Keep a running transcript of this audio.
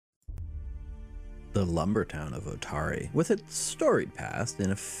The lumber town of Otari, with its storied past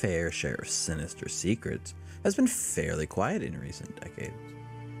and a fair share of sinister secrets, has been fairly quiet in recent decades.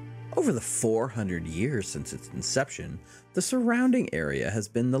 Over the 400 years since its inception, the surrounding area has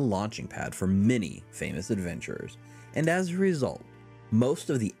been the launching pad for many famous adventurers, and as a result, most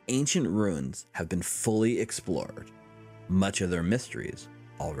of the ancient ruins have been fully explored, much of their mysteries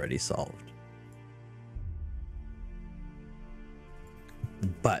already solved.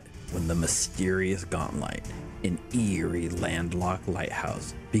 But when the mysterious Gauntlight, an eerie landlocked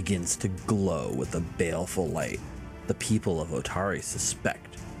lighthouse, begins to glow with a baleful light, the people of Otari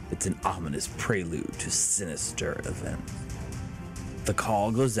suspect it's an ominous prelude to sinister events. The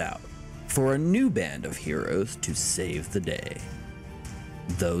call goes out for a new band of heroes to save the day.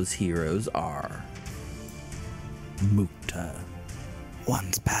 Those heroes are Mukta.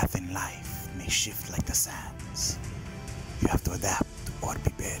 One's path in life may shift like the sands. You have to adapt or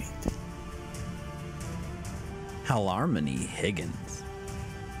be buried. Halarmony Higgins.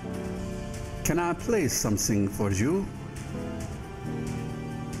 Can I play something for you?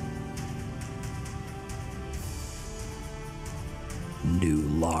 New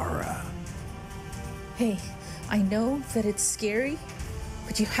Lara. Hey, I know that it's scary,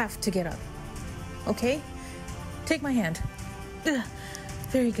 but you have to get up. Okay? Take my hand. Ugh,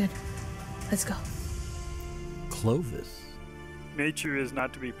 very good. Let's go. Clovis. Nature is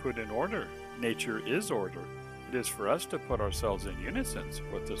not to be put in order. Nature is order. It is for us to put ourselves in unison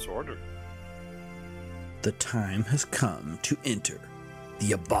with this order. The time has come to enter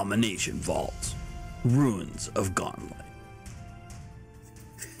the Abomination Vaults, Ruins of Gauntlet.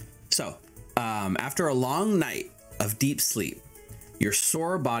 So, after a long night of deep sleep, your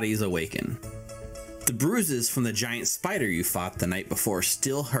sore bodies awaken. The bruises from the giant spider you fought the night before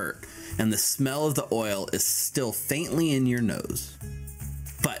still hurt, and the smell of the oil is still faintly in your nose.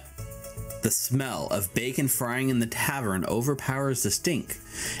 But the smell of bacon frying in the tavern overpowers the stink,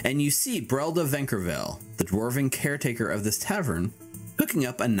 and you see Brelda Venkervale, the dwarven caretaker of this tavern, cooking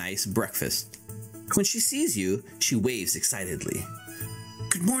up a nice breakfast. When she sees you, she waves excitedly.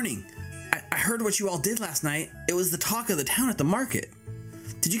 Good morning. I heard what you all did last night. It was the talk of the town at the market.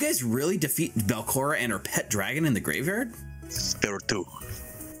 Did you guys really defeat Velcora and her pet dragon in the graveyard? There were two.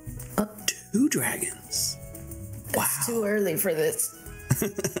 Two dragons. Wow. It's too early for this.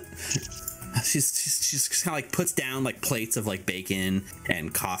 She's kind of like puts down like plates of like bacon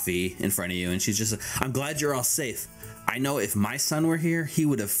and coffee in front of you, and she's just, I'm glad you're all safe. I know if my son were here, he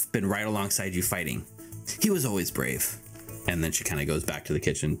would have been right alongside you fighting. He was always brave. And then she kind of goes back to the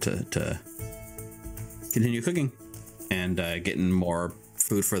kitchen to continue cooking and getting more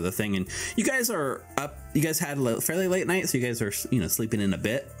food for the thing. And you guys are up. You guys had a fairly late night, so you guys are sleeping in a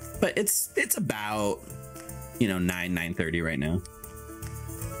bit. But it's about 9:30 right now.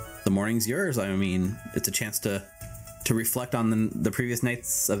 The morning's yours. I mean, it's a chance to reflect on the previous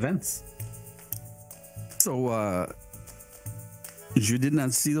night's events. So, you did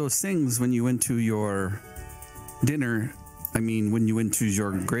not see those things when you went to your dinner. I mean, when you went to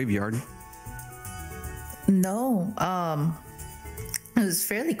your graveyard. No, it was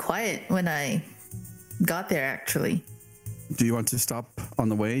fairly quiet when I got there, actually. Do you want to stop on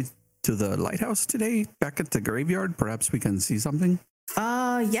the way to the lighthouse today, back at the graveyard? Perhaps we can see something?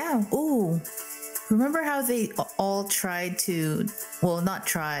 Yeah. Ooh. Remember how they all tried to, well, not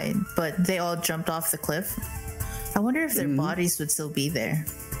tried, but they all jumped off the cliff? I wonder if their bodies would still be there.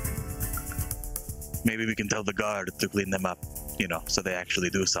 Maybe we can tell the guard to clean them up, so they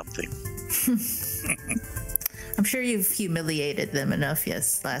actually do something. I'm sure you've humiliated them enough,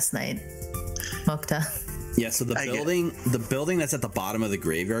 last night, Mokta. Yeah, so the building that's at the bottom of the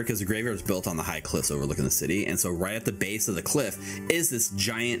graveyard, because the graveyard is built on the high cliffs overlooking the city, and so right at the base of the cliff is this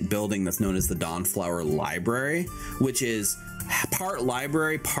giant building that's known as the Dawnflower Library, which is part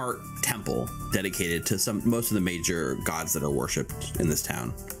library, part temple, dedicated to most of the major gods that are worshipped in this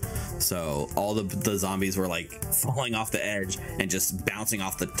town. So all the zombies were like falling off the edge and just bouncing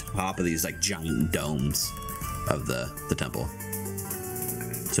off the top of these like giant domes of the temple.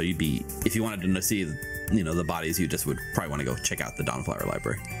 So if you wanted to see the bodies, you just would probably want to go check out the Dawnflower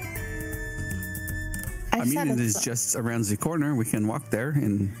Library. I mean, it is just around the corner. We can walk there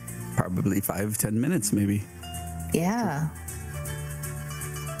in probably 5-10 minutes, maybe. Yeah.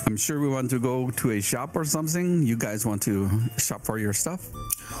 I'm sure we want to go to a shop or something. You guys want to shop for your stuff?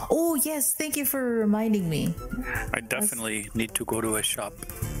 Oh, yes. Thank you for reminding me. I definitely need to go to a shop.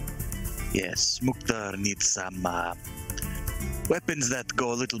 Yes, Mukta needs some weapons that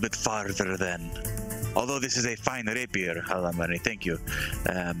go a little bit farther than... Although this is a fine rapier, Halamari, thank you.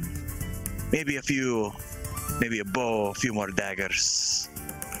 Maybe a bow, a few more daggers.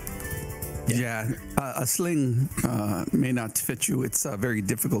 Yeah, a sling may not fit you. It's very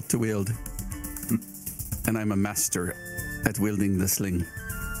difficult to wield. And I'm a master at wielding the sling.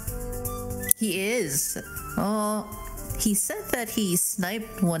 He is. Oh, he said that he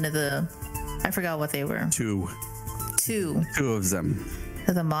sniped one of the. I forgot what they were. Two of them.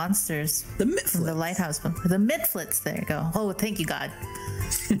 The monsters. The From Mitflits. the lighthouse. The Mitflits. There you go. Oh, thank you, God.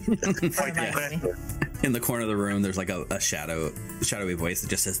 Quite Reminds me. In the corner of the room, there's like a shadowy voice that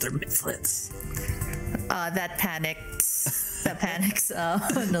just says, "They're Mitflits." That panics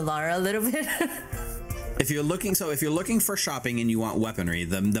Nulara a little bit. If you're looking for shopping and you want weaponry,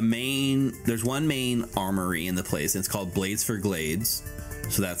 there's one main armory in the place, and it's called Blades for Glades.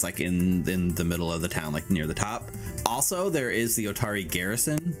 So that's like in the middle of the town, like near the top. Also, there is the Otari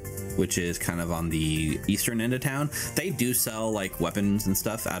Garrison, which is kind of on the eastern end of town. They do sell like weapons and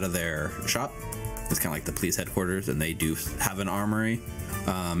stuff out of their shop. It's kind of like the police headquarters, and they do have an armory.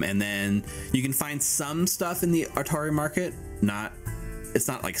 And then you can find some stuff in the Otari market. It's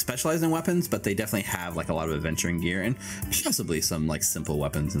not like specialized in weapons, but they definitely have like a lot of adventuring gear and possibly some like simple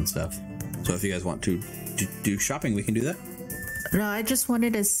weapons and stuff. So if you guys want to do shopping, we can do that. No, I just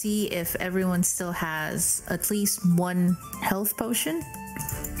wanted to see if everyone still has at least one health potion.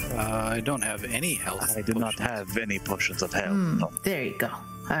 I don't have any health. I do not potions. have any potions of health. No. There you go. All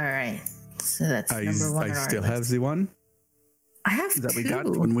right. So that's number one. I on our still list. have the one I have that we got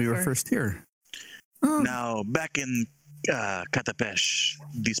two when we were for- first here. Now, back in Katapesh,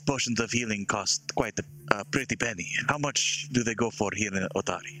 these potions of healing cost quite a pretty penny. How much do they go for here in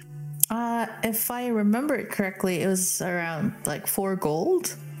Otari? If I remember it correctly, it was around like 4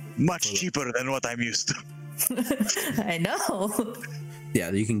 gold. Much cheaper than what I'm used to. I know. Yeah,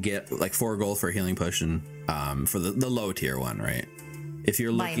 you can get like 4 gold for a healing potion for the low tier one, right? If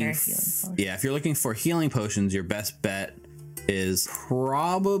you're Minor looking, healing potion. yeah, if you're looking for healing potions, your best bet is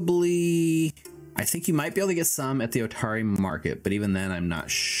probably. I think you might be able to get some at the Otari market, but even then, I'm not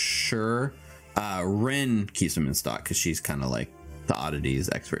sure. Rin keeps them in stock because she's kind of like the oddities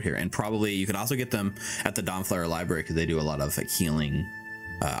expert here, and probably you could also get them at the Dawnflower Library because they do a lot of like healing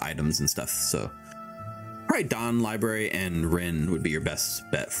items and stuff. So, probably Dawn Library and Rin would be your best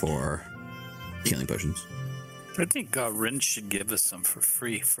bet for healing potions. I think Rin should give us some for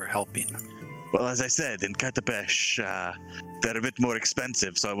free for helping. Well, as I said, in Katapesh, they're a bit more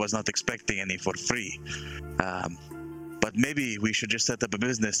expensive, so I was not expecting any for free. But maybe we should just set up a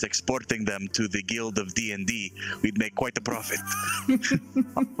business exporting them to the Guild of D&D. We'd make quite a profit.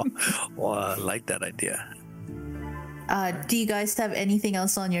 Well, I like that idea. Do you guys have anything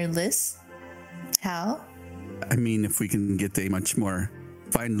else on your list? Hal? I mean, if we can get a much more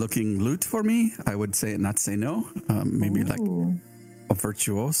fine-looking loot for me, I would not say no. Maybe like Ooh. a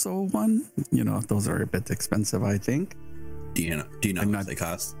virtuoso one. You know, those are a bit expensive, I think. Do you know how much they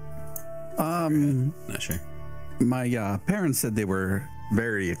cost? Not sure. My parents said they were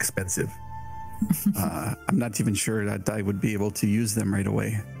very expensive. I'm not even sure that I would be able to use them right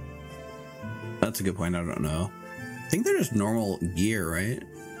away. That's a good point. I don't know. I think they're just normal gear, right?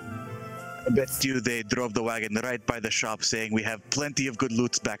 I bet you they drove the wagon right by the shop saying we have plenty of good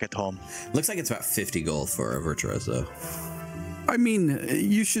loots back at home. Looks like it's about 50 gold for a virtuoso. I mean,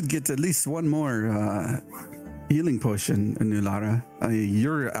 you should get at least one more healing potion, Nulara.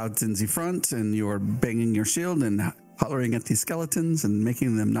 You're out in the front and you're banging your shield and hollering at these skeletons and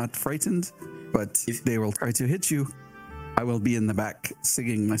making them not frightened. But if they will try to hit you, I will be in the back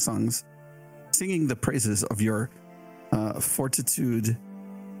singing my songs, singing the praises of your fortitude.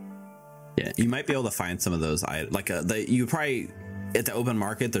 Yeah, you might be able to find some of those. You probably at the open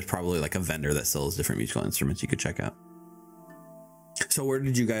market. There's probably like a vendor that sells different musical instruments you could check out. So where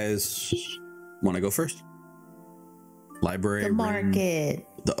did you guys want to go first? Library, The market.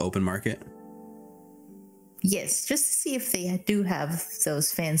 the open market. Yes, just to see if they do have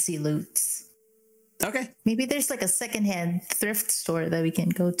those fancy loots. Okay. Maybe there's like a secondhand thrift store that we can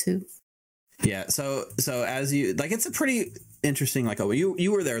go to. Yeah. So as you like, it's a pretty interesting. Like,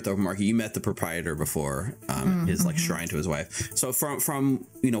 you were there at the open market. You met the proprietor before his like shrine to his wife. So from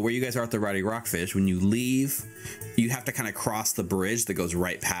where you guys are at the Rowdy Rockfish, when you leave, you have to kind of cross the bridge that goes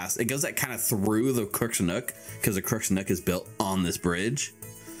right past. It goes like kind of through the Crook's Nook because the Crook's Nook is built on this bridge.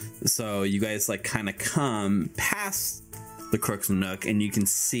 So you guys like kind of come past the Crook's Nook and you can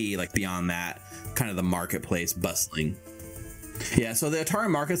see like beyond that kind of the marketplace bustling. Yeah, so the Otari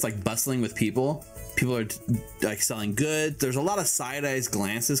market's like bustling with people. People are like selling goods. There's a lot of side-eyes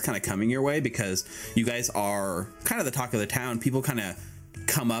glances kind of coming your way because you guys are kind of the talk of the town. People kind of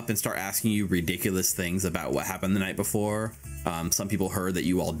come up and start asking you ridiculous things about what happened the night before. Some people heard that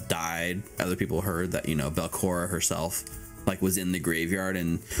you all died. Other people heard that, Belcora herself like was in the graveyard,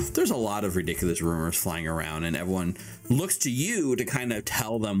 and there's a lot of ridiculous rumors flying around, and everyone looks to you to kind of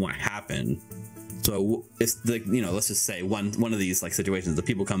tell them what happened. So it's the, you know, let's just say one of these like situations, the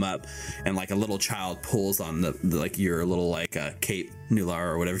people come up and like a little child pulls on the like your little like cape, Nular,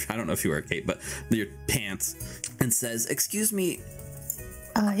 or whatever. I don't know if you wear a cape, but your pants, and says, "Excuse me,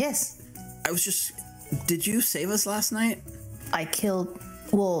 Yes. did you save us last night?"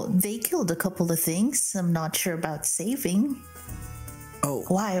 They killed a couple of things. I'm not sure about saving. Oh,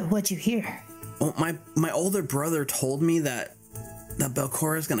 Why? What'd you hear? well, my older brother told me that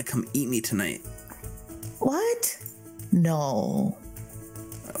Belcora is gonna come eat me tonight. What? No.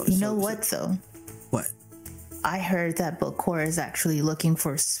 You know what, though? What? I heard that Belcora is actually looking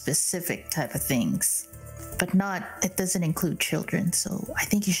for specific type of things, but it doesn't include children, so I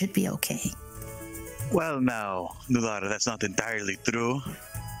think you should be okay. Well, now, Nulara, that's not entirely true.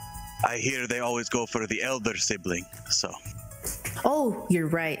 I hear they always go for the elder sibling, so. Oh, you're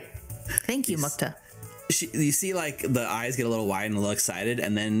right. Thank you, Mukta. You see like the eyes get a little wide and a little excited,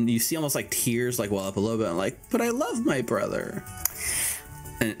 and then you see almost like tears like well up a little bit, and like, but I love my brother,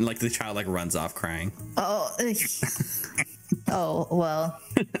 and like the child like runs off crying. Oh, oh well.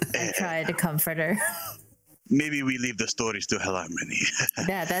 I tried to comfort her. Maybe we leave the stories to Harmony.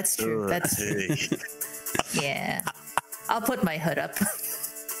 Yeah, that's true. That's true. Yeah, I'll put my hood up.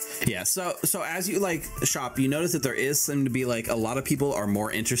 Yeah, so as you like shop, you notice that there is seem to be like a lot of people are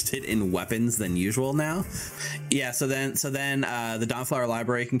more interested in weapons than usual now. Yeah, so then the Dawnflower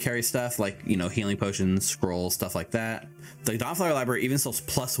Library can carry stuff like, you know, healing potions, scrolls, stuff like that. The Dawnflower Library even sells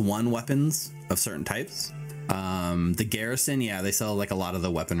 +1 weapons of certain types. The Garrison, yeah, they sell like a lot of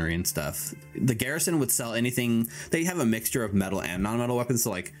the weaponry and stuff. The Garrison would sell anything. They have a mixture of metal and non-metal weapons. So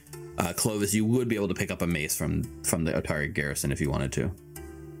like Clovis, you would be able to pick up a mace from the Otari Garrison if you wanted to.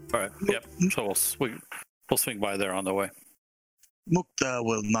 All right. Yep. So we'll swing by there on the way. Mukta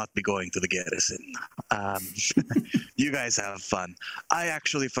will not be going to the garrison. You guys have fun. I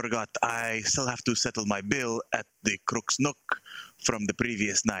actually forgot. I still have to settle my bill at the Crook's Nook from the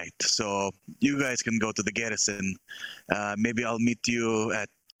previous night. So you guys can go to the garrison. Maybe I'll meet you at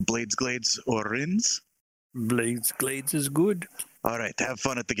Blades Glades or Rins. Blades Glades is good. All right. Have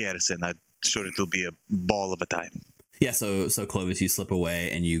fun at the garrison. I'm sure it'll be a ball of a time. Yeah, so Clovis, you slip away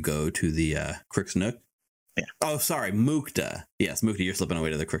and you go to the Crook's Nook. Yeah. Oh, sorry, Mukta. Yes, Mukta, you're slipping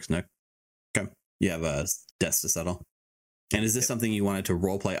away to the Crook's Nook. Okay. You have a desk to settle. And is this something you wanted to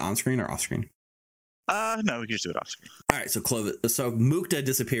roleplay on screen or off screen? No, we can just do it off screen. All right, so Mukta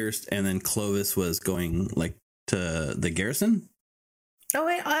disappears, and then Clovis was going like to the garrison. Oh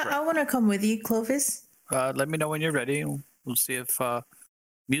wait, I want to come with you, Clovis. Let me know when you're ready. We'll see if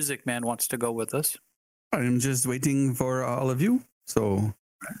Music Man wants to go with us. I'm just waiting for all of you, so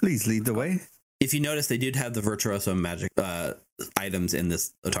please lead the way. If you notice, they did have the Virtuoso magic items in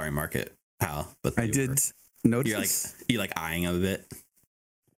this Otari market, pal. But I did notice. You're like eyeing them a bit.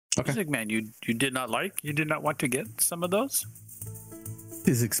 Okay. Music Man, you did not want to get some of those? It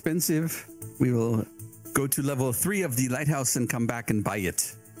is expensive. We will go to level 3 of the lighthouse and come back and buy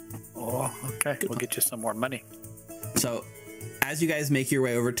it. Oh, okay. We'll get you some more money. So, as you guys make your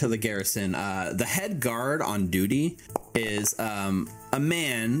way over to the garrison, the head guard on duty is a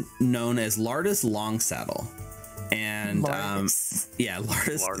man known as Lardis Longsaddle. And Lardis.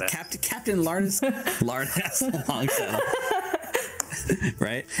 Lardis. Captain Lardis Lardis Longsaddle.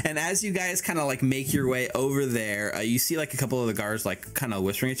 Right? And as you guys kind of like make your way over there, you see like a couple of the guards like kind of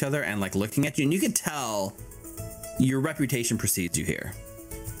whispering each other and like looking at you, and you can tell your reputation precedes you here.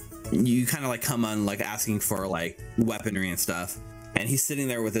 You kind of like come on like asking for like weaponry and stuff, and he's sitting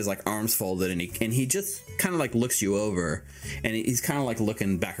there with his like arms folded, and he just kind of like looks you over, and he's kind of like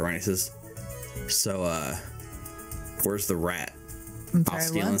looking back around. He says, "So where's the rat? Off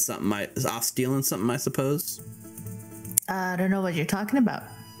stealing something, I suppose." I don't know what you're talking about.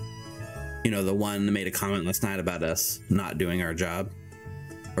 You know, the one that made a comment last night about us not doing our job,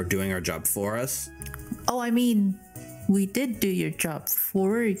 or doing our job for us. Oh, I mean, we did do your job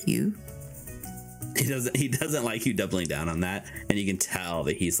for you. He doesn't like you doubling down on that, and you can tell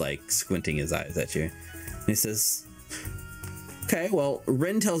that he's like squinting his eyes at you. And he says, "Okay, well,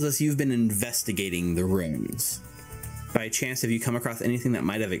 Ren tells us you've been investigating the ruins. By chance, have you come across anything that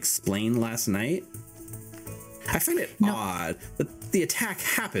might have explained last night? I find it odd that the attack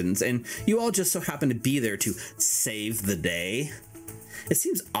happens and you all just so happen to be there to save the day. It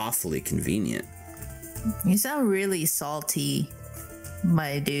seems awfully convenient." You sound really salty,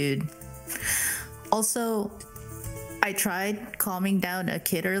 my dude. Also, I tried calming down a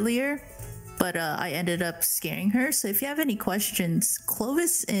kid earlier, but I ended up scaring her. So if you have any questions,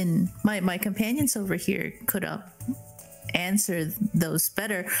 Clovis and my companions over here could answer those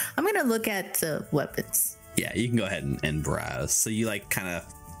better, I'm gonna look at the weapons. Yeah, you can go ahead and browse. So you like kind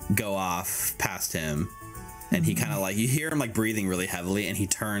of go off past him, and he kind of like, you hear him like breathing really heavily, and he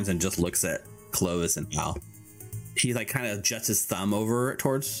turns and just looks at Clovis and Hal. He like kind of juts his thumb over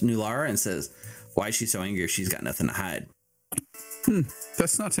towards Nulara and says, "Why is she so angry? She's got nothing to hide."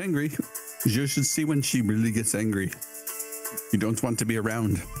 That's not angry. You should see when she really gets angry. You don't want to be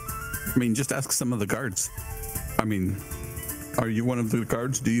around. I mean, just ask some of the guards. I mean, are you one of the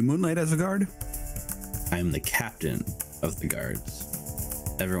guards? Do you moonlight as a guard? I am the captain of the guards.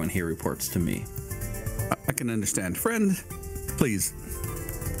 Everyone here reports to me. I can understand. Friend, please,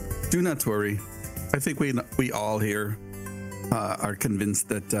 do not worry. I think we all here are convinced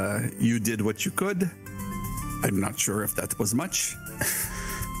that you did what you could. I'm not sure if that was much,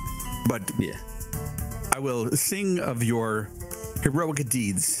 but Yeah. I will sing of your heroic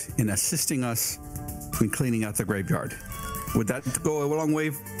deeds in assisting us in cleaning out the graveyard. Would that go a long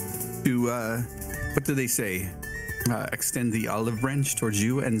way to, what do they say? Extend the olive branch towards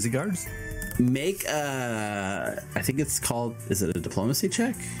you and the guards? Make I think it's called, is it a diplomacy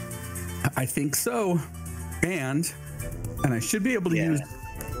check? I think so. And I should be able to use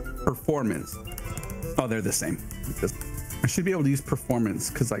performance. Oh, they're the same. I should be able to use performance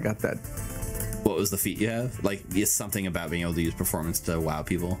because I got that. What was the feat you have? Like, it's something about being able to use performance to wow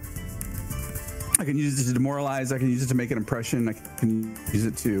people. I can use it to demoralize. I can use it to make an impression. I can use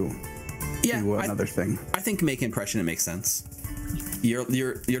it to do another thing. I think make impression, it makes sense.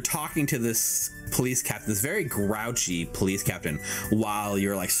 You're talking to this police captain, this very grouchy police captain, while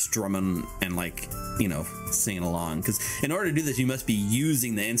you're like strumming and like, you know, singing along. Because in order to do this, you must be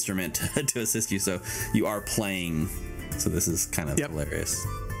using the instrument to assist you. So you are playing. So this is kind of hilarious.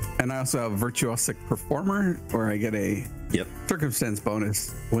 And I also have virtuosic performer, where I get a circumstance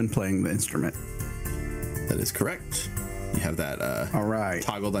bonus when playing the instrument. That is correct. You have that all right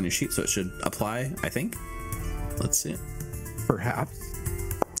toggled on your sheet, so it should apply, I think. Let's see. Perhaps.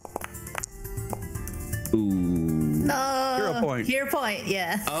 Ooh. No. Hero point. Hero point,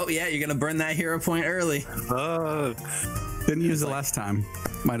 yeah. Oh, yeah, you're going to burn that hero point early. Didn't use it last time.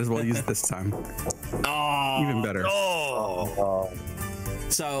 Might as well use it this time. Oh. Even better.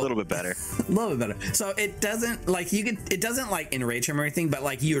 So A little bit better. A little bit better. So it doesn't like it doesn't like enrage him or anything, but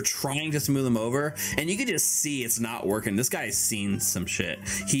like you're trying to smooth him over and you can just see it's not working. This guy's seen some shit.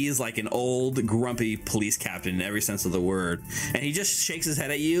 He is like an old grumpy police captain in every sense of the word. And he just shakes his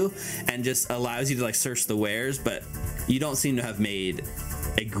head at you and just allows you to like search the wares, but you don't seem to have made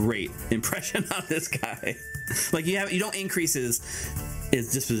a great impression on this guy. Like you don't increase his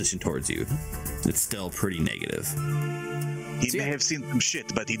disposition towards you. It's still pretty negative. He may have seen some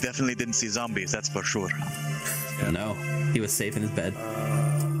shit, but he definitely didn't see zombies, that's for sure. No, he was safe in his bed.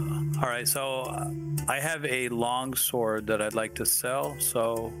 All right, so I have a long sword that I'd like to sell.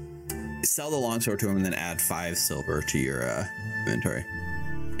 So Sell the longsword to him and then add 5 silver to your inventory.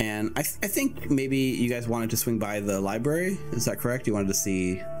 And I think maybe you guys wanted to swing by the library. Is that correct? You wanted to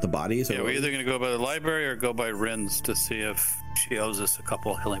see the bodies? Or yeah, we're either going to go by the library or go by Rin's to see if she owes us a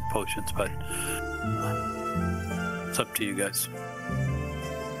couple of healing potions, but it's up to you guys.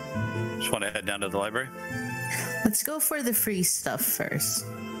 Just want to head down to the library? Let's go for the free stuff first.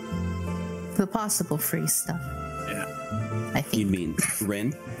 The possible free stuff. Yeah. I think. You mean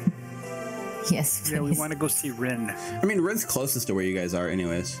Rin? Yes, please. Yeah, we want to go see Rin. I mean, Rin's closest to where you guys are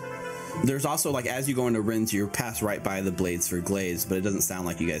anyways. There's also, like, as you go into Rin's, you pass right by the Blades for Glades, but it doesn't sound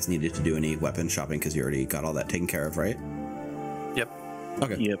like you guys needed to do any weapon shopping because you already got all that taken care of, right? Yep.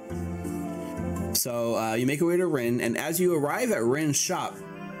 Okay. Yep. So you make your way to Rin, and as you arrive at Rin's shop,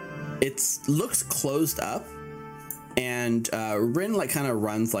 it looks closed up, and Rin like kind of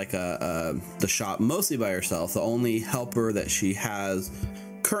runs like the shop mostly by herself. The only helper that she has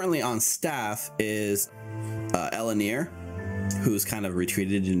currently on staff is Elanir, who's kind of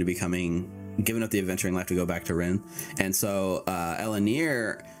retreated into giving up the adventuring life to go back to Rin. And so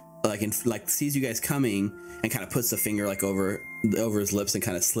Elanir sees you guys coming and kind of puts the finger like over his lips and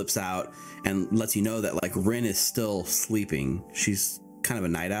kind of slips out and lets you know that like Rin is still sleeping. She's kind of a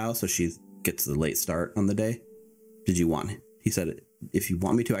night owl, so she gets the late start on the day. He said, if you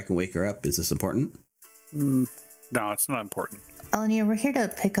want me to, I can wake her up. Is this important? No, it's not important. Elanir, we're here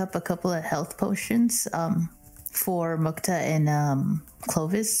to pick up a couple of health potions for Mukta and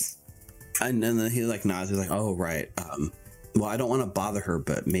Clovis. And then he like nods. He's like, "Oh right. Well, I don't want to bother her,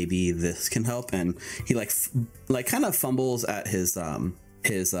 but maybe this can help." And he like kind of fumbles at his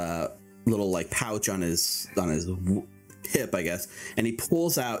little like pouch on his hip, I guess, and he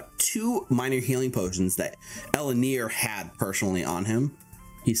pulls out 2 minor healing potions that Elanir had personally on him.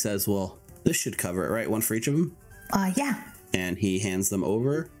 He says, "Well, this should cover it, right? One for each of them." Yeah. And he hands them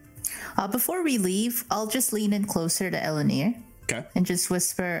over. Before we leave, I'll just lean in closer to Elanir. Okay. And just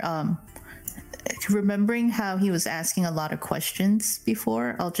whisper, remembering how he was asking a lot of questions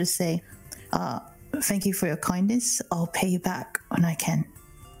before, I'll just say, thank you for your kindness. I'll pay you back when I can.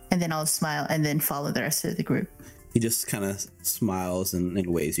 And then I'll smile and then follow the rest of the group. He just kind of smiles and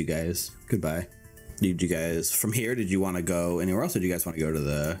waves you guys goodbye. Did you guys, from here, did you want to go anywhere else? Or did you guys want to go to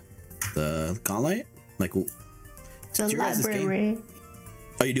the Gauntlet? Like, The library.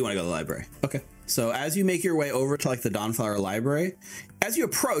 Oh, you do want to go to the library. Okay. So as you make your way over to like the Dawnflower Library, as you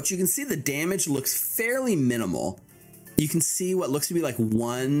approach, you can see the damage looks fairly minimal. You can see what looks to be like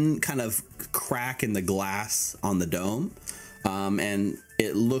one kind of crack in the glass on the dome. And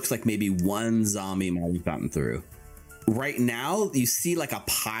it looks like maybe one zombie might have gotten through. Right now, you see like a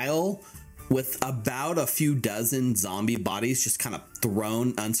pile with about a few dozen zombie bodies just kind of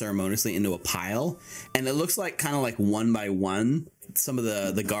thrown unceremoniously into a pile. And it looks like kind of like one by one, some of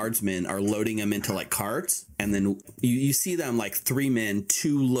the guardsmen are loading them into like carts. And then you see them like 3 men,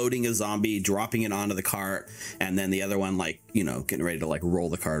 2 loading a zombie, dropping it onto the cart. And then the other one, like, you know, getting ready to like roll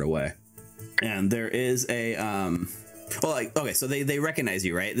the cart away. And there is a, well, like, okay, so they recognize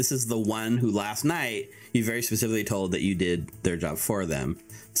you, right? This is the one who last night you very specifically told that you did their job for them.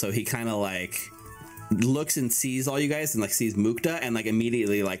 So he kind of like looks and sees all you guys and like sees Mukta and like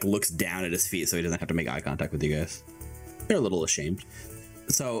immediately like looks down at his feet so he doesn't have to make eye contact with you guys. They're a little ashamed.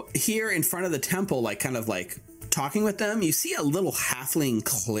 So here in front of the temple, like kind of like talking with them, you see a little halfling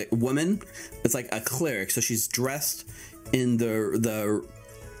woman. It's like a cleric. So she's dressed in the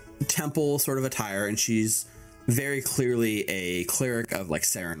temple sort of attire, and she's very clearly a cleric of like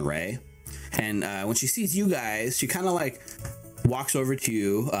Saren Ray. And when she sees you guys, she kind of like walks over to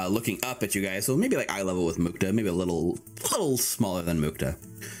you, looking up at you guys. So maybe like eye level with Mukta, maybe a little smaller than Mukta.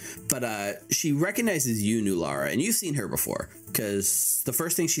 But she recognizes you, Nulara, and you've seen her before, because the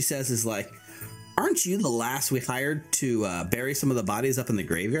first thing she says is like, aren't you the last we hired to bury some of the bodies up in the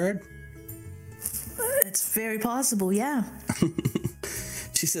graveyard? It's very possible, yeah.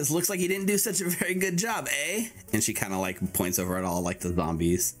 She says, looks like you didn't do such a very good job, eh? And she kind of like points over at all like the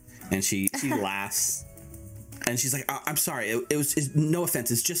zombies, and she laughs. And she's like, I'm sorry, it was no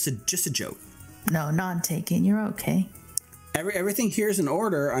offense, it's just a joke. No, not taken. You're okay. Everything here is in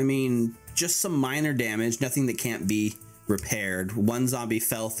order. I mean, just some minor damage, nothing that can't be repaired. One zombie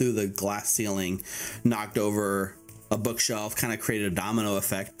fell through the glass ceiling, knocked over a bookshelf, kind of created a domino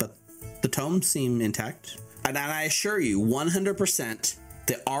effect, but the tomes seem intact. And I assure you, 100%,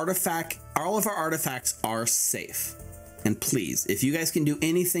 all of our artifacts are safe. And please, if you guys can do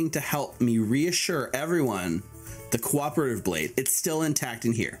anything to help me reassure everyone, the cooperative blade, it's still intact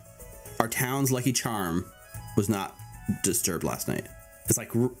in here. Our town's lucky charm was not disturbed last night. It's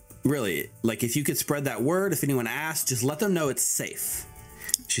like, really, like if you could spread that word, if anyone asks, just let them know it's safe.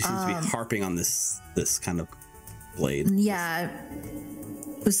 She seems to be harping on this kind of blade. Yeah.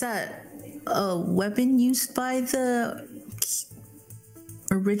 Was that a weapon used by the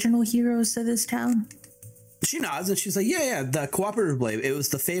original heroes of this town? She nods and she's like, yeah, the cooperative blade. It was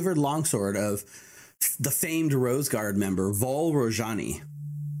the favored longsword of the famed Rose Guard member, Vol Rojani.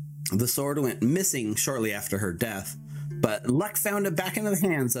 The sword went missing shortly after her death, but luck found it back into the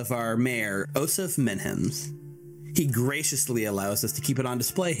hands of our mayor, Osif Menhems. He graciously allows us to keep it on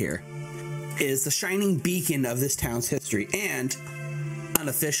display here. It is the shining beacon of this town's history, and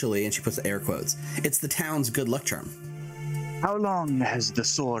unofficially, and she puts air quotes, it's the town's good luck charm. How long has the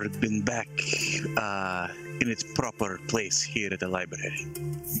sword been back in its proper place here at the library?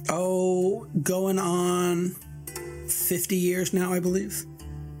 Oh, going on 50 years now, I believe.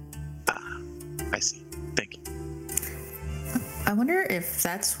 I see. Thank you. I wonder if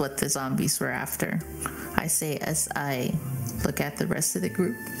that's what the zombies were after. I say as I look at the rest of the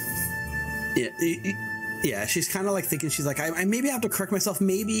group. Yeah, she's kind of like thinking, she's like, I maybe have to correct myself.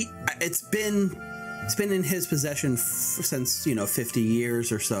 Maybe it's been in his possession since, 50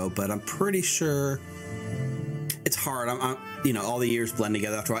 years or so, but I'm pretty sure it's hard. I'm all the years blend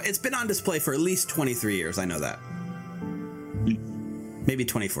together after a while. It's been on display for at least 23 years. I know that. Maybe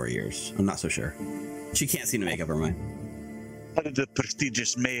 24 years. I'm not so sure. She can't seem to make up her mind. How did the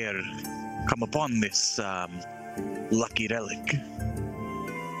prestigious mayor come upon this lucky relic?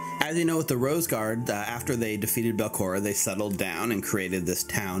 As you know, with the Rose Guard, after they defeated Belcora, they settled down and created this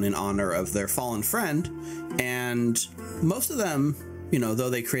town in honor of their fallen friend. And most of them,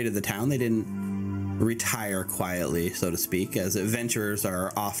 though they created the town, they didn't retire quietly, so to speak. As adventurers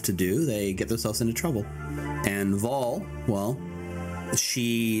are off to do, they get themselves into trouble. And Vol, well,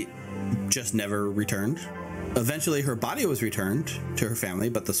 she just never returned. Eventually, her body was returned to her family,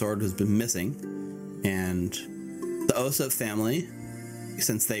 but the sword has been missing. And the Osip family,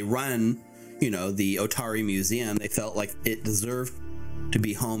 since they run, the Otari Museum, they felt like it deserved to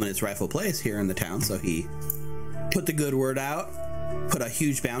be home in its rightful place here in the town. So he put the good word out, put a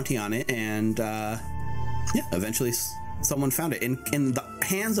huge bounty on it, and eventually someone found it in the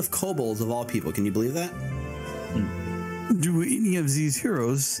hands of kobolds of all people. Can you believe that? Do any of these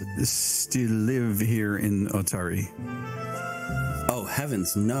heroes still live here in Otari? Oh,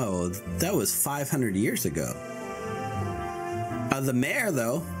 heavens, no. That was 500 years ago. The mayor,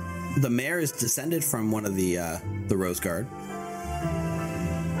 though, is descended from one of the Rose Guard.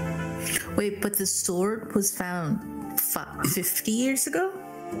 Wait, but the sword was found 50 years ago?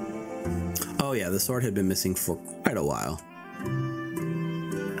 Oh, yeah, the sword had been missing for quite a while.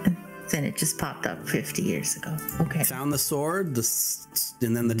 Then it just popped up 50 years ago. Okay. Found the sword,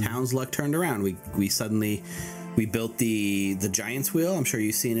 and then the town's luck turned around. We built the Giant's Wheel. I'm sure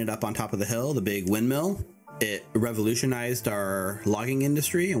you've seen it up on top of the hill, the big windmill. It revolutionized our logging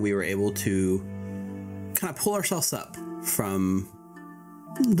industry, and we were able to kind of pull ourselves up from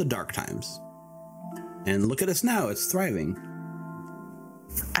the dark times. And look at us now, it's thriving.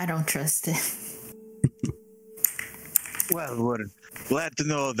 I don't trust it. Well, we're glad to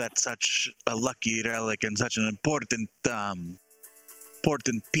know that such a lucky relic and such an important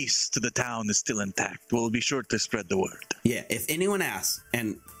piece to the town is still intact. We'll be sure to spread the word. Yeah, if anyone asks,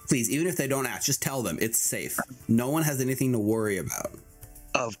 and please, even if they don't ask, just tell them it's safe. No one has anything to worry about.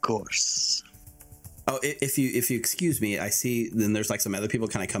 Of course. Oh, if you excuse me, I see then there's like some other people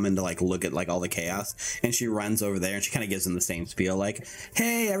kind of come in to like look at like all the chaos, and she runs over there and she kind of gives them the same spiel like,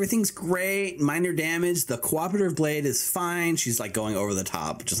 hey, everything's great, minor damage, the cooperative blade is fine. She's like going over the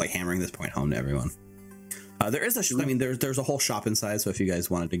top, just like hammering this point home to everyone. There is there's a whole shop inside, so if you guys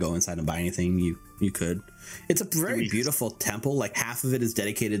wanted to go inside and buy anything, you could. It's a very beautiful temple. Like half of it is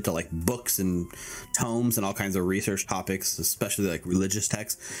dedicated to like books and tomes and all kinds of research topics, especially like religious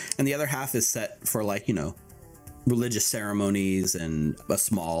texts, and the other half is set for like religious ceremonies and a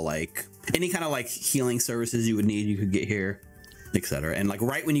small like any kind of like healing services you would need, you could get here, etc. And like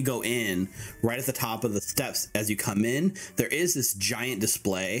right when you go in, right at the top of the steps as you come in, there is this giant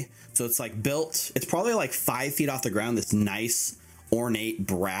display. So it's like built, it's probably like 5 feet off the ground, this nice ornate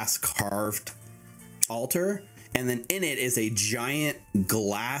brass carved altar, and then in it is a giant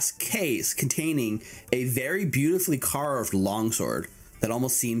glass case containing a very beautifully carved longsword that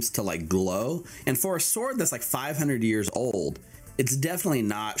almost seems to like glow. And for a sword that's like 500 years old, it's definitely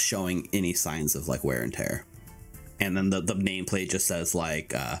not showing any signs of like wear and tear. And then the nameplate just says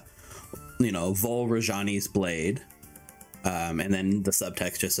like, Vol Rajani's blade. And then the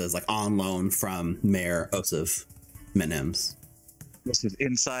subtext just says like on loan from Mayor Osif Menems. This is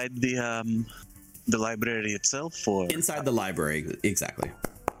inside the library itself, or inside the library, exactly.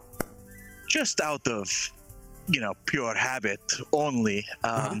 Just out of, pure habit only.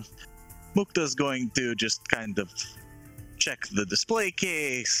 Mukta's going to just kind of check the display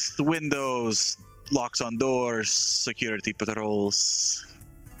case, the windows, locks on doors, security patrols.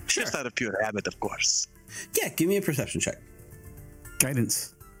 Sure. Just out of pure habit, of course. Yeah, give me a perception check.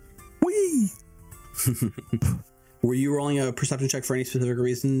 Guidance. Whee! Were you rolling a perception check for any specific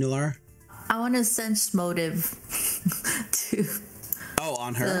reason, Nulara? I want to sense motive to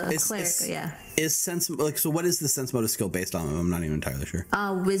on her? the cleric, yeah. Is sense like, so what is the sense motive skill based on? I'm not even entirely sure.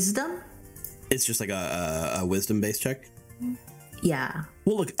 Wisdom? It's just like a wisdom based check? Yeah.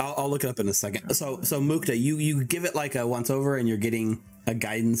 Well, look, I'll look it up in a second. So Mukta, you give it like a once over, and you're getting a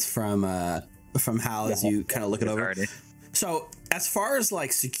guidance from Hal as you kind of look it over. So as far as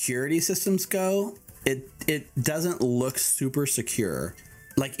like security systems go, it doesn't look super secure.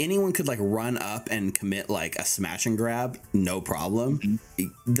 Like anyone could like run up and commit like a smash and grab, no problem.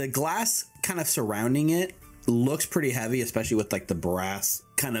 Mm-hmm. The glass kind of surrounding it looks pretty heavy, especially with like the brass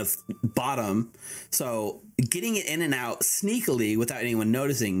kind of bottom. So getting it in and out sneakily without anyone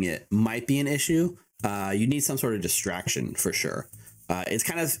noticing it might be an issue. You need some sort of distraction for sure. It's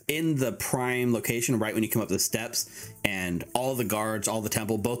kind of in the prime location right when you come up the steps, and all the guards, all the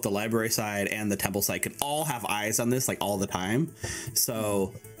temple, both the library side and the temple side could all have eyes on this like all the time.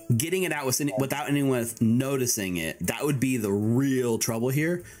 So getting it out without anyone noticing it, that would be the real trouble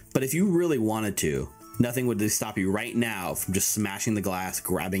here. But if you really wanted to, nothing would stop you right now from just smashing the glass,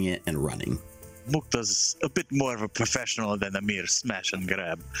 grabbing it, and running. Mukta's a bit more of a professional than a mere smash and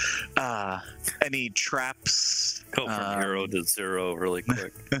grab. Any traps? Go from 0 to 0 really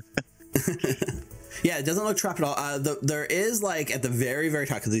quick. Yeah, it doesn't look trapped at all. There is like at the very, very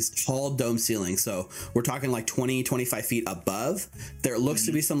top, because these tall dome ceilings, so we're talking like 20, 25 feet above, there looks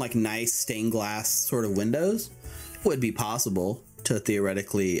to be some like nice stained glass sort of windows. Would be possible. to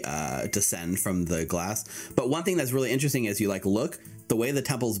theoretically descend from the glass. But one thing that's really interesting is you like look, the way the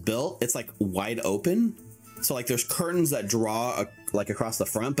temple's built, it's like wide open. So like there's curtains that draw like across the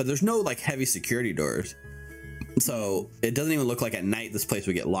front, but there's no like heavy security doors. So it doesn't even look like at night this place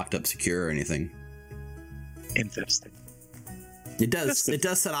would get locked up secure or anything. Interesting. It does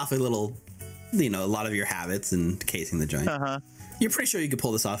set off a little, a lot of your habits in casing the joint. You're pretty sure you could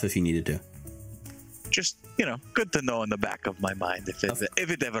pull this off if you needed to. Just, good to know in the back of my mind if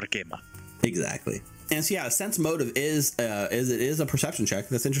it ever came up. Exactly. And so, yeah, sense motive is a perception check.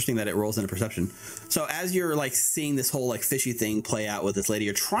 That's interesting that it rolls into perception. So as you're like seeing this whole like fishy thing play out with this lady,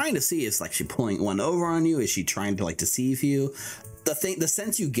 you're trying to see, is like she pulling one over on you? Is she trying to like deceive you? The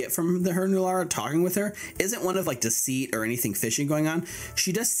sense you get from her Nulara talking with her isn't one of like deceit or anything fishy going on.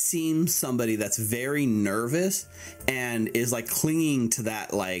 She just seems somebody that's very nervous and is like clinging to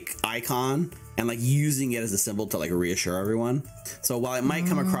that like icon and like using it as a symbol to like reassure everyone. So while it might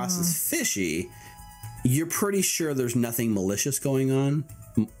come across as fishy, you're pretty sure there's nothing malicious going on,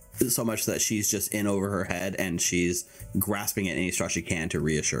 so much that she's just in over her head and she's grasping at any straw she can to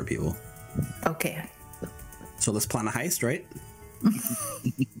reassure people. Okay. So let's plan a heist, right?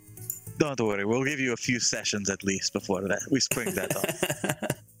 Don't worry, we'll give you a few sessions at least before that. We spring that on.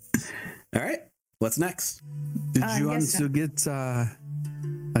 All right, what's next? Did you want to get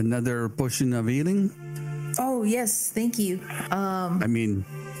another potion of healing? Oh yes, thank you. I mean,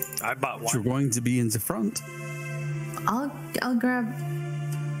 I bought one. you're going to be in the front. I'll grab.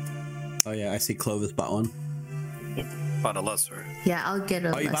 Oh yeah, I see Clovis bought one. Bought a lesser. Yeah, I'll get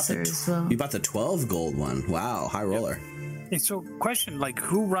a lesser as well. You bought the 12 gold one. Wow, high roller. Hey, so question, like,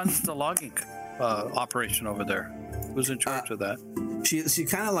 who runs the logging operation over there? Who's in charge of that? She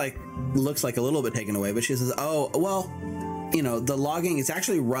kind of like looks like a little bit taken away, but she says, "Oh, well, the logging is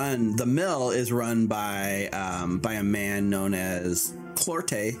actually run. The mill is run by a man known as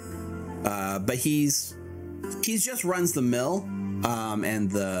Clorte, but he's just runs the mill."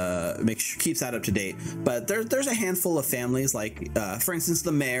 And keeps that up to date. But there's a handful of families, like for instance,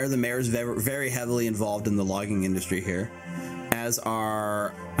 the mayor. The mayor is very, very heavily involved in the logging industry here, as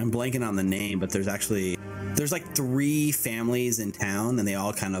are, I'm blanking on the name, but there's like 3 families in town, and they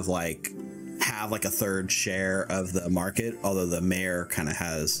all kind of like have like a third share of the market, although the mayor kind of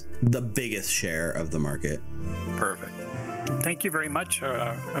has the biggest share of the market. Perfect. Thank you very much.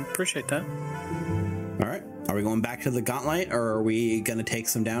 I appreciate that. All right. Are we going back to the gauntlet, or are we going to take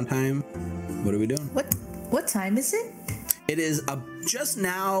some downtime? What are we doing? What time is it? It is just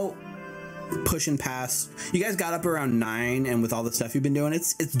now pushing past. You guys got up around 9, and with all the stuff you've been doing,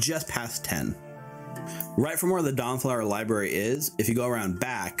 it's just past 10. Right from where the Dawnflower Library is, if you go around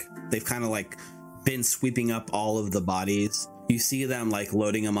back, they've kind of like been sweeping up all of the bodies. You see them like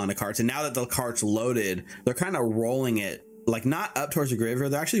loading them onto carts, and now that the cart's loaded, they're kind of rolling it like not up towards the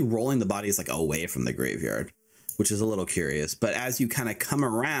graveyard. They're actually rolling the bodies like away from the graveyard, which is a little curious. But as you kind of come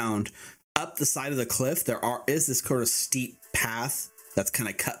around up the side of the cliff, is this sort of steep path that's kind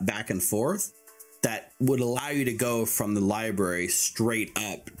of cut back and forth that would allow you to go from the library straight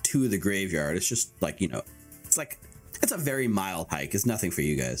up to the graveyard. It's just like, it's a very mild hike. It's nothing for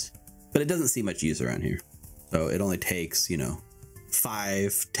you guys, but it doesn't see much use around here. So it only takes,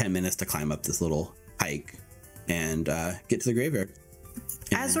 5-10 minutes to climb up this little hike and get to the graveyard.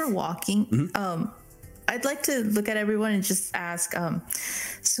 As we're walking, I'd like to look at everyone and just ask,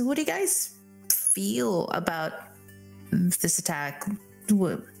 so what do you guys feel about this attack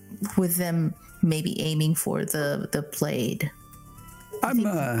with them maybe aiming for the blade? I'm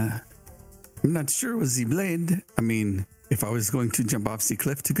not sure it was the blade. I mean, if I was going to jump off the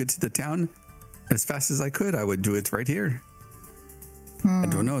cliff to get to the town as fast as I could, I would do it right here. I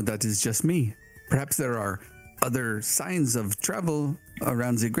don't know. That is just me. Perhaps there are other signs of travel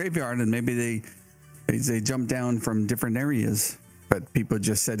around the graveyard, and maybe they jump down from different areas. But people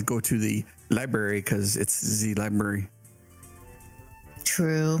just said go to the library because it's the library.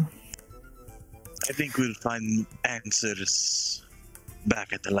 True. I think we'll find answers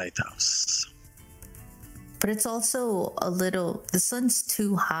back at the lighthouse. But it's also the sun's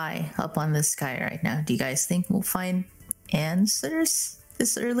too high up on the sky right now. Do you guys think we'll find answers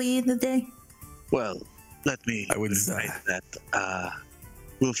this early in the day? Well, let me say that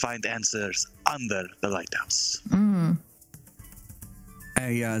we'll find answers under the lighthouse.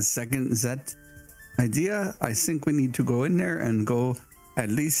 I second that idea. I think we need to go in there and go at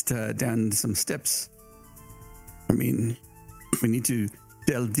least down some steps. I mean, we need to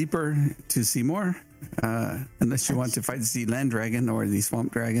delve deeper to see more. Unless you want to fight the land dragon or the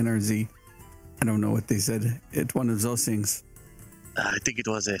swamp dragon or I don't know what they said. It's one of those things. I think it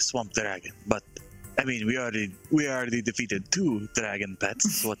was a swamp dragon, but I mean, we already defeated 2 dragon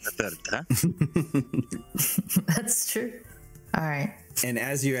pets. What the third, huh? That's true. All right. And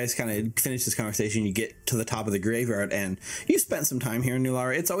as you guys kind of finish this conversation, you get to the top of the graveyard, and you spent some time here in New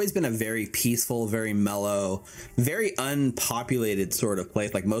Lara. It's always been a very peaceful, very mellow, very unpopulated sort of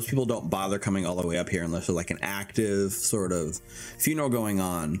place. Like, most people don't bother coming all the way up here unless there's like an active sort of funeral going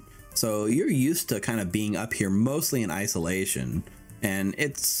on. So you're used to kind of being up here mostly in isolation, and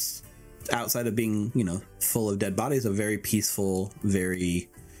it's, outside of being, you know, full of dead bodies, a very peaceful, very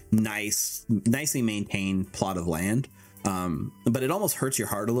nicely maintained plot of land. But it almost hurts your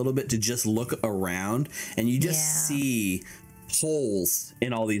heart a little bit to just look around and you just see holes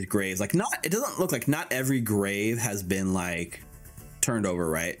in all these graves. Like, it doesn't look like not every grave has been like turned over,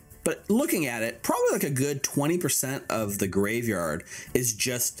 right? But looking at it, probably like a good 20% of the graveyard is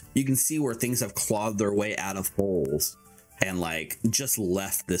just, you can see where things have clawed their way out of holes and like just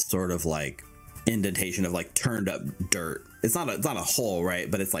left this sort of like indentation of like turned up dirt. It's not a hole, right?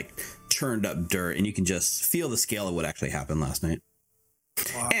 But it's like churned up dirt, and you can just feel the scale of what actually happened last night.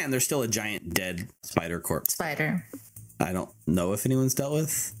 Wow. And there's still a giant dead spider corpse. Spider. I don't know if anyone's dealt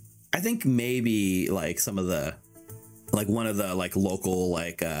with. I think maybe like some of the, like one of the like local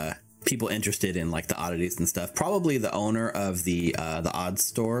like people interested in like the oddities and stuff. Probably the owner of the Odd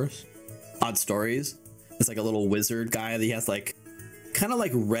Stories. It's like a little wizard guy that he has like kind of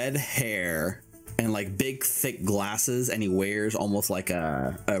like red hair and like big thick glasses, and he wears almost like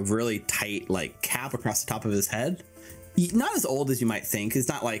a really tight like cap across the top of his head. Not as old as you might think. It's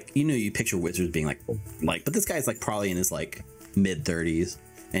not like, you know, you picture wizards being like, but this guy's like probably in his like mid 30s,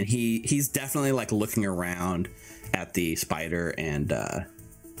 and he's definitely like looking around at the spider and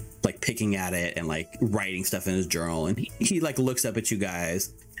like picking at it and like writing stuff in his journal, and he like looks up at you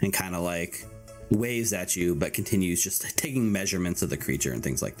guys and kind of like waves at you, but continues just taking measurements of the creature and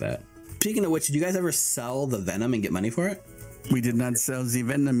things like that. Speaking of which, did you guys ever sell the venom and get money for it? We did not sell the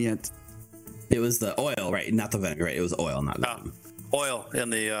venom yet. It was the oil, right? Not the venom, right? It was oil, not venom. Oil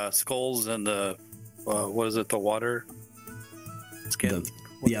and the skulls and the, what is it, the water skin?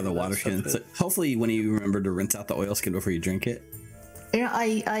 The water skin. So hopefully when you remember to rinse out the oil skin before you drink it. You know,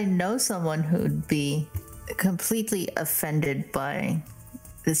 I know someone who'd be completely offended by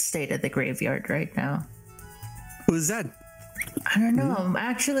the state of the graveyard right now. Who's that? I don't know. I'm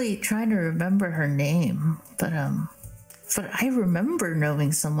actually trying to remember her name, but I remember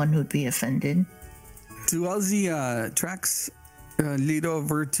knowing someone who'd be offended. Do all the tracks lead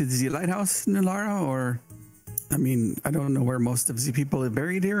over to the lighthouse, Nulara? Or, I mean, I don't know where most of the people are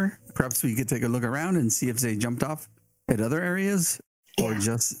buried here. Perhaps we could take a look around and see if they jumped off at other areas, or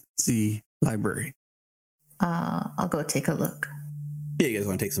just the library. I'll go take a look. Yeah, you guys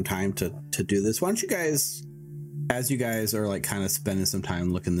want to take some time to do this? Why don't you guys, as you guys are like kind of spending some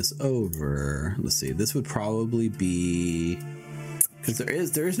time looking this over, let's see, this would probably be, because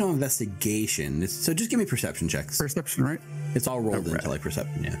there is no investigation, so just give me perception checks. Perception, right? It's all rolled into like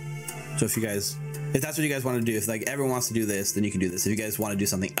perception, yeah. So if that's what you guys want to do, if like everyone wants to do this, then you can do this. If you guys want to do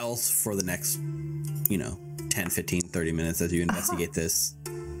something else for the next, 10, 15, 30 minutes as you investigate this,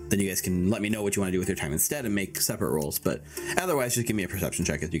 then you guys can let me know what you want to do with your time instead and make separate rolls. But otherwise, just give me a perception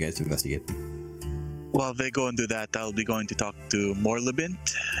check as you guys investigate. While they go and do that, I'll be going to talk to Morlibint.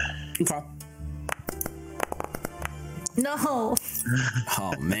 Okay. No.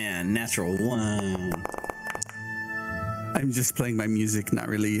 Oh man, natural one. I'm just playing my music, not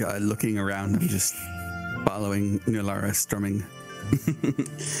really looking around. I'm just following Nulara strumming.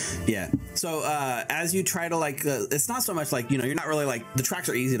 Yeah. So as you try to like, it's not so much like, you're not really like, the tracks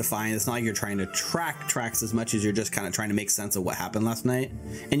are easy to find. It's not like you're trying to track tracks as much as you're just kind of trying to make sense of what happened last night.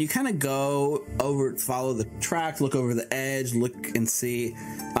 And you kind of go over, follow the tracks, look over the edge, look and see.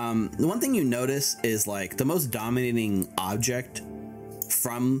 The one thing you notice is like the most dominating object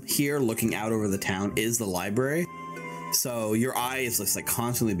from here looking out over the town is the library. So your eye is just like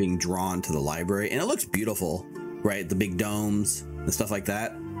constantly being drawn to the library, and it looks beautiful, right? The big domes and stuff like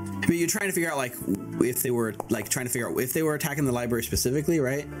that. But you're trying to figure out like if they were attacking the library specifically,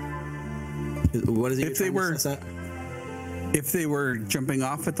 right? What is it? If they were jumping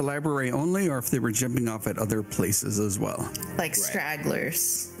off at the library only, or if they were jumping off at other places as well. Like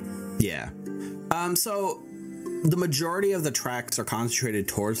stragglers. Yeah. So the majority of the tracks are concentrated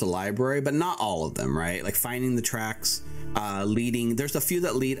towards the library, but not all of them, right? Like finding the tracks leading, there's a few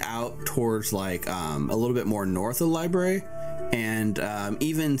that lead out towards like a little bit more north of the library, and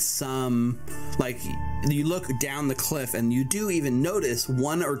even some, like you look down the cliff and you do even notice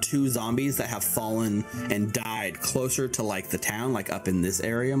 1 or 2 zombies that have fallen and died closer to like the town, like up in this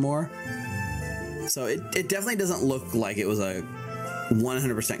area more. So it definitely doesn't look like it was a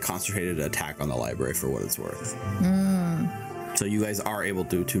 100% concentrated attack on the library for what it's worth. So you guys are able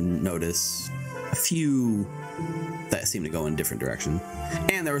to notice a few that seem to go in different directions.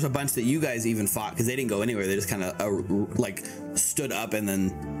 And there was a bunch that you guys even fought because they didn't go anywhere. They just kind of like stood up and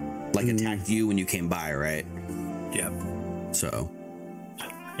then like attacked you when you came by, right? Yeah. So.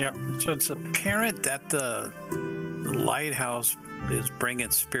 Yeah. So it's apparent that the lighthouse is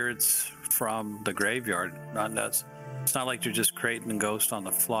bringing spirits from the graveyard. It's not like you're just creating a ghost on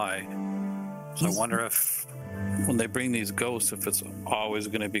the fly. So I wonder if when they bring these ghosts, if it's always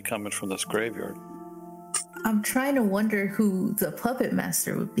going to be coming from this graveyard. I'm trying to wonder who the puppet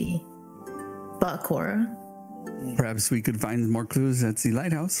master would be. Bakura. Perhaps we could find more clues at the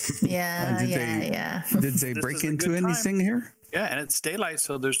lighthouse. Yeah, Did they break into anything here? Yeah, and it's daylight,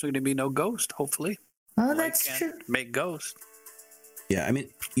 so there's going to be no ghost, hopefully. Oh, that's true. Make ghosts. Yeah, I mean,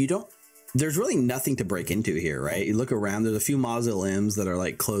 there's really nothing to break into here, right? You look around, there's a few mausoleums that are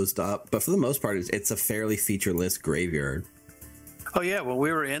like closed up, but for the most part, it's a fairly featureless graveyard. Oh, yeah, when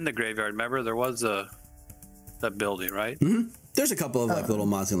we were in the graveyard, remember there was that building, right? Mm-hmm. There's a couple of like little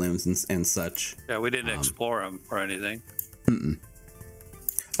mausoleums and such. Yeah, we didn't explore them or anything.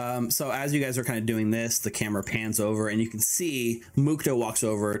 So as you guys are kind of doing this, the camera pans over and you can see Mukta walks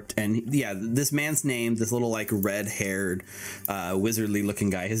over, and yeah, this man's name, this little like red-haired, wizardly looking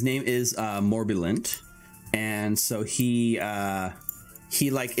guy, his name is Morbulent, and so he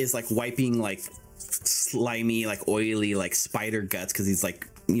like is like wiping like slimy, like oily, like spider guts because he's like,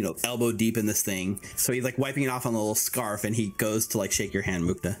 you know, elbow deep in this thing. So he's like wiping it off on a little scarf, and he goes to like shake your hand,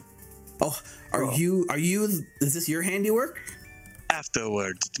 Mukta. Oh, are you? Is this your handiwork?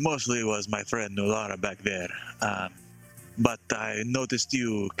 Afterwards, it mostly was my friend Nulara back there. But I noticed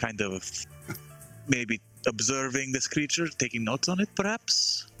you kind of maybe observing this creature, taking notes on it,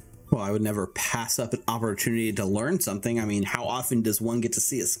 perhaps? Well, I would never pass up an opportunity to learn something. I mean, how often does one get to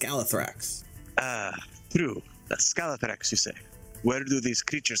see a Scalathrax? True. A Scalathrax, you say. Where do these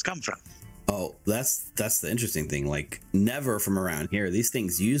creatures come from? Oh, that's the interesting thing. Like, never from around here. These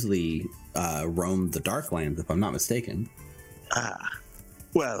things usually roam the Darklands, if I'm not mistaken.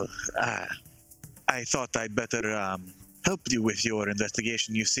 Well, I thought I'd better help you with your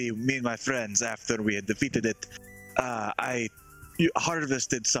investigation. You see, me and my friends, after we had defeated it, I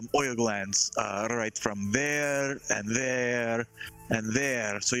harvested some oil glands right from there and there and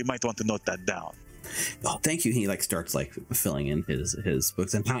there, so you might want to note that down. Oh, thank you. He like starts like filling in his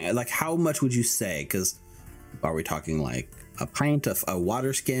books. And how much would you say? Because are we talking like a pint of a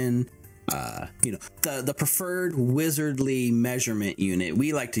water skin? You know, the preferred wizardly measurement unit.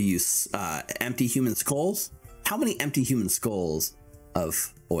 We like to use empty human skulls. How many empty human skulls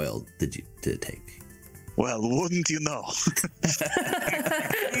of oil did it take? Well, wouldn't you know? As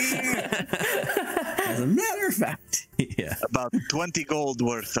a matter of fact, yeah. About 20 gold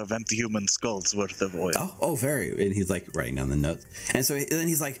worth of empty human skulls worth of oil. Oh, very. And he's like writing down the notes. And so then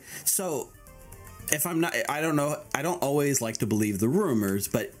he's like, so if I'm not, I don't know, I don't always like to believe the rumors,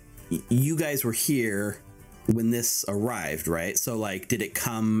 but you guys were here when this arrived, right? So like, did it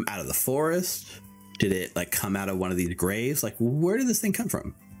come out of the forest? Did it like come out of one of these graves? Like, where did this thing come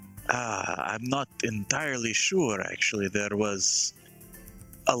from? I'm not entirely sure, actually. There was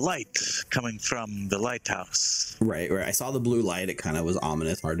a light coming from the lighthouse. Right. I saw the blue light. It kind of was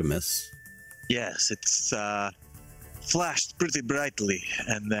ominous, hard to miss. Yes, it's flashed pretty brightly,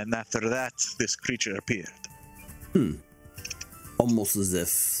 and then after that, this creature appeared. Almost as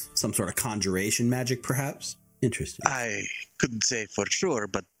if some sort of conjuration magic, perhaps? Interesting. I couldn't say for sure,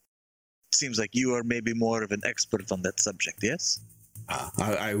 but it seems like you are maybe more of an expert on that subject, yes?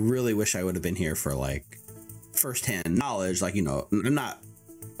 I really wish I would have been here for like firsthand knowledge. Like, you know,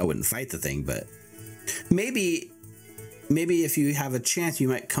 I wouldn't fight the thing, but maybe if you have a chance, you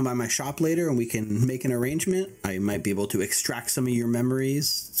might come by my shop later and we can make an arrangement. I might be able to extract some of your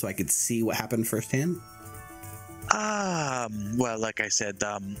memories so I could see what happened firsthand. Well, like I said,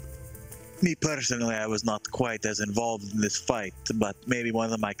 me personally, I was not quite as involved in this fight, but maybe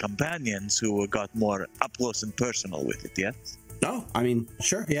one of my companions who got more up close and personal with it, yes? Oh, I mean,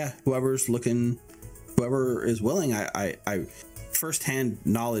 sure, yeah. Whoever is willing, I first-hand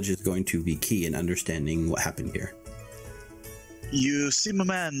knowledge is going to be key in understanding what happened here. You seem a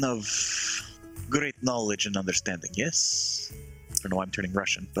man of great knowledge and understanding, yes? I don't know why I'm turning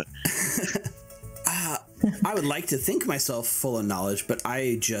Russian, but... I would like to think myself full of knowledge, but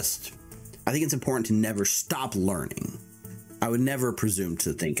I think it's important to never stop learning. I would never presume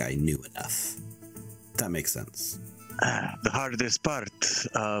to think I knew enough. That makes sense. The hardest part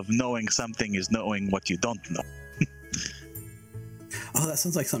of knowing something is knowing what you don't know. Oh, that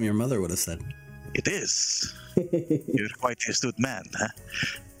sounds like something your mother would have said. It is. You're quite a astute man,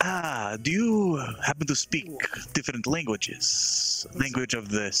 huh? Do you happen to speak different languages? Language of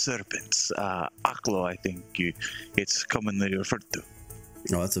the serpents. Aklo, I think it's commonly referred to.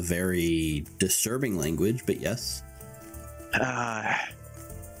 Oh, that's a very disturbing language, but yes.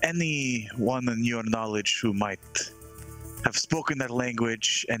 Anyone in your knowledge who might have spoken that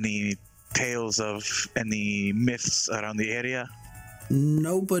language? Any tales of any myths around the area?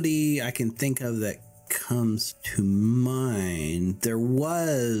 Nobody I can think of that comes to mind. There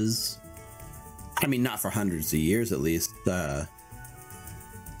was, I mean, not for hundreds of years at least. I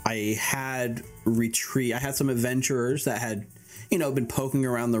had some adventurers that had, been poking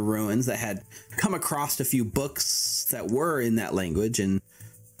around the ruins, that had come across a few books that were in that language, and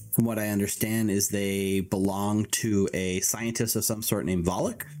from what I understand is they belong to a scientist of some sort named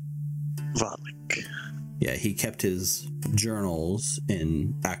Volok. Volok. Yeah, he kept his journals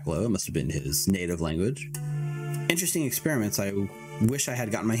in Aklo. It must have been his native language. Interesting experiments. I wish I had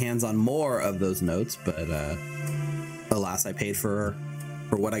gotten my hands on more of those notes, but alas, I paid for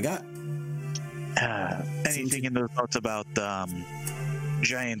what I got. Anything in those notes about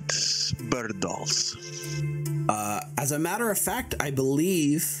giant bird dolls? As a matter of fact, I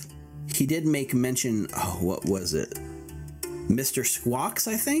believe he did make mention. Oh, what was it? Mr. Squawks,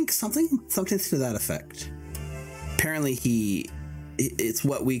 I think? Something to that effect. Apparently it's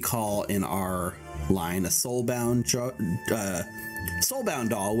what we call in our line a soulbound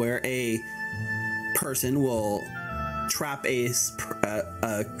doll, where a person will trap a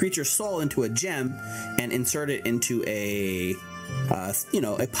creature's soul into a gem and insert it into a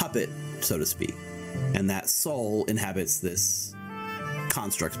puppet, so to speak. And that soul inhabits this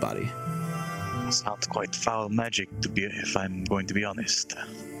construct's body. Sounds quite foul magic, if I'm going to be honest.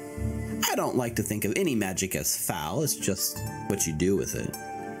 I don't like to think of any magic as foul. It's just what you do with it.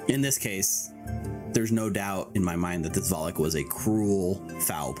 In this case, there's no doubt in my mind that this Volok was a cruel,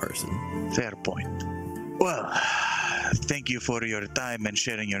 foul person. Fair point. Well, thank you for your time and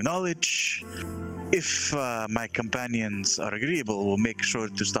sharing your knowledge. If my companions are agreeable, we'll make sure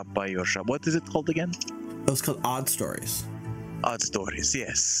to stop by your shop. What is it called again? It was called Odd Stories. Odd Stories,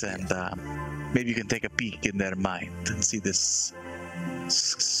 yes. And maybe you can take a peek in their mind and see this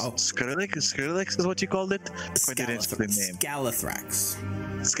Skrillex? Skrillex is what you called it? Quite an interesting name. Scalathrax.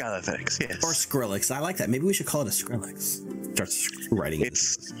 Scalathrax, yes. Or Skrillex. I like that. Maybe we should call it a Skrillex. Starts writing it.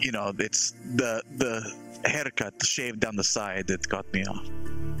 It's, it's the haircut shaved down the side that got me off.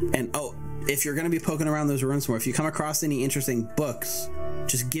 And if you're going to be poking around those ruins more, if you come across any interesting books,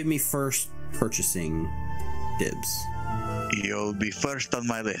 just give me first purchasing dibs. You'll be first on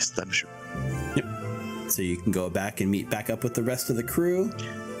my list, I'm sure. Yep. So you can go back and meet back up with the rest of the crew.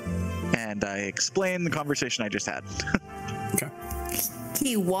 And I explain the conversation I just had. Okay.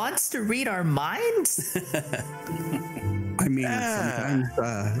 He wants to read our minds? I mean, sometimes,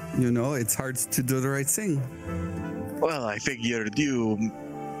 it's hard to do the right thing. Well, I figured you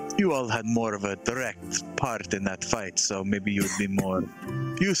all had more of a direct part in that fight, so maybe you would be more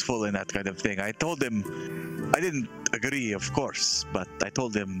useful in that kind of thing. I told him, I didn't agree, of course, but I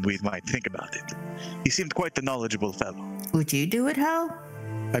told him we might think about it. He seemed quite a knowledgeable fellow. Would you do it, Hal?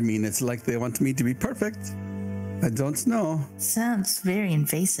 I mean, it's like they want me to be perfect. I don't know. Sounds very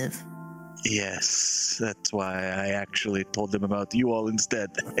invasive. Yes, that's why I actually told him about you all instead.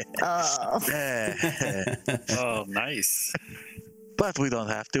 Oh. Oh, nice. But we don't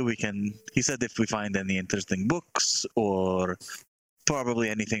have to. He said if we find any interesting books or probably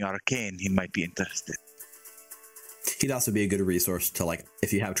anything arcane, he might be interested. He'd also be a good resource to,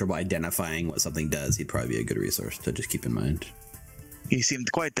 if you have trouble identifying what something does, he'd probably be a good resource to just keep in mind. He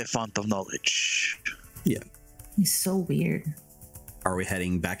seemed quite a font of knowledge. Yeah. He's so weird. Are we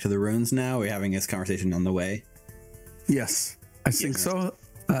heading back to the ruins now? Are we having this conversation on the way? Yes, I think so.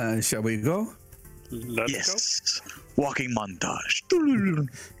 Shall we go? Let's go. Walking montage.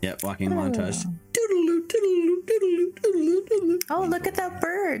 Yep, walking montage. Oh, look at that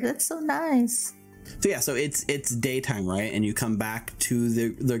bird. That's so nice. So it's daytime, right? And you come back to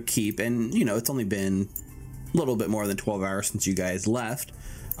the keep, and it's only been a little bit more than 12 hours since you guys left.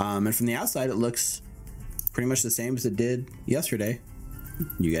 And from the outside, it looks pretty much the same as it did yesterday.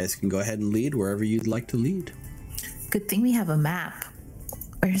 You guys can go ahead and lead wherever you'd like to lead. Good thing we have a map.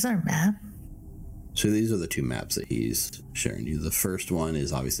 Where's our map? So these are the two maps that he's sharing you. The first one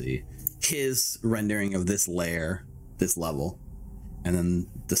is obviously his rendering of this layer, this level. And then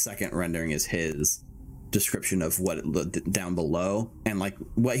the second rendering is his description of what it looked down below. And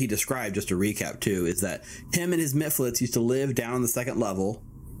what he described, just to recap too, is that him and his Mitflits used to live down on the second level,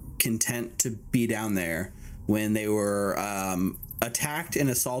 content to be down there when they were attacked and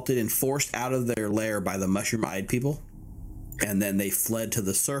assaulted and forced out of their lair by the mushroom-eyed people. And then they fled to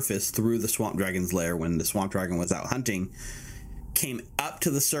the surface through the swamp dragon's lair when the swamp dragon was out hunting, came up to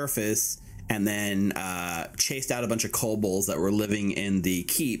the surface, and then chased out a bunch of kobolds that were living in the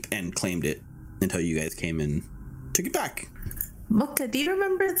keep and claimed it until you guys came and took it back. Mukta, do you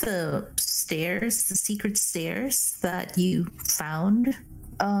remember the stairs, the secret stairs that you found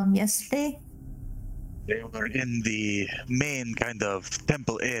yesterday? They were in the main kind of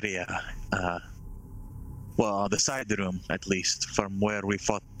temple area. Well, the side room, at least, from where we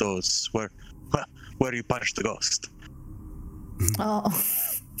fought those, where you punched the ghost. Oh,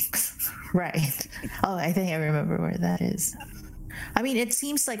 right. Oh, I think I remember where that is. I mean, it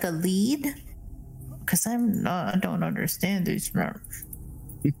seems like a lead, because I don't understand these maps.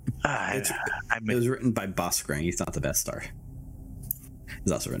 It was written by Boskrang. He's not the best star.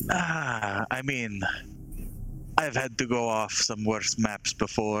 It's also written by I mean, I've had to go off some worse maps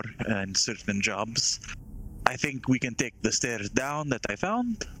before in certain jobs. I think we can take the stairs down that I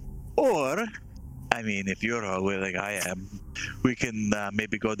found, or, I mean, if you're all willing, I am, we can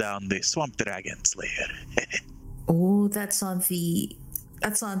maybe go down the swamp dragon's lair. Oh, that's on the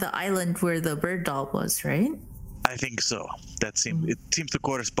island where the bird doll was, right? I think so. It seems to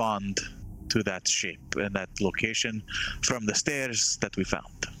correspond to that shape and that location from the stairs that we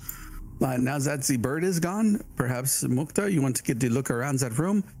found. Now that the bird is gone, perhaps, Mukta, you want to get to look around that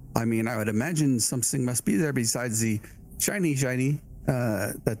room? I mean, I would imagine something must be there besides the shiny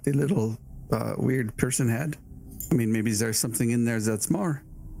that the little weird person had. I mean, maybe there's something in there that's more.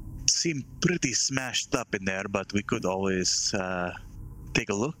 Seemed pretty smashed up in there, but we could always take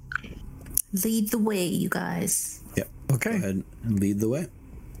a look. Lead the way, you guys. Yep. Okay. Go ahead and lead the way.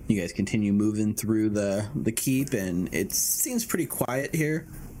 You guys continue moving through the keep, and it seems pretty quiet here.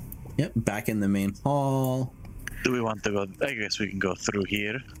 Yep. Back in the main hall. Do we want to go? I guess we can go through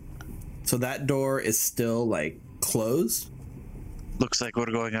here. So that door is still like closed. Looks like we're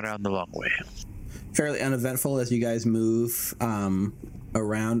going around the long way. Fairly uneventful as you guys move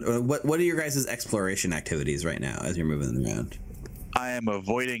around. What are your guys' exploration activities right now as you're moving around? I am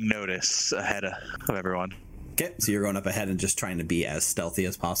avoiding notice ahead of everyone. Okay, so you're going up ahead and just trying to be as stealthy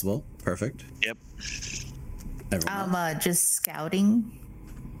as possible. Perfect. Yep. Everyone else? Just scouting.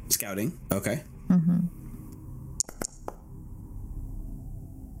 Scouting. Okay.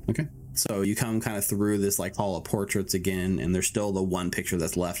 Okay. So you come kind of through this like hall of portraits again, and there's still the one picture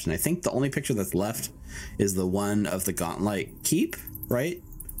that's left. And I think the only picture that's left is the one of the Gauntlet Keep, right?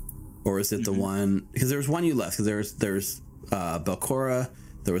 Or is it the one? Because there was one you left. Because there's Belcora.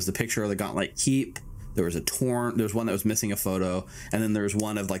 There was the picture of the Gauntlet Keep. There was there's one that was missing a photo, and then there's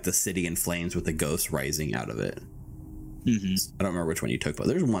one of like the city in flames with the ghost rising out of it. I don't remember which one you took, but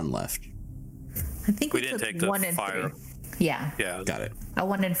there's one left. I think We didn't took take the 1 and fire. 3. Yeah. Yeah. Got it.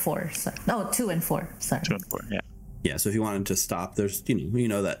 1 and 4. So, no, 2 and 4. Sorry. 2 and 4, yeah. Yeah, so if you wanted to stop, there's you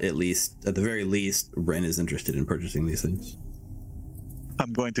know that at the very least Ren is interested in purchasing these things.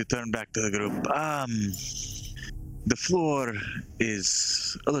 I'm going to turn back to the group. The floor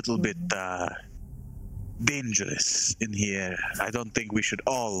is a little bit dangerous in here. I don't think we should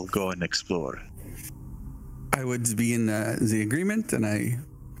all go and explore. I would be in the agreement, and I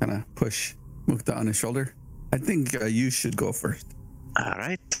kind of push Mukta on his shoulder. I think you should go first. All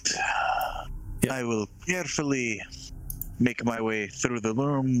right. Yep. I will carefully make my way through the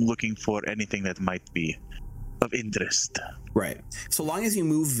room looking for anything that might be of interest. Right. So long as you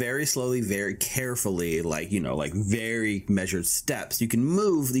move very slowly, very carefully, like very measured steps, you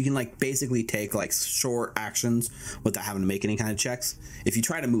can like basically take like short actions without having to make any kind of checks. If you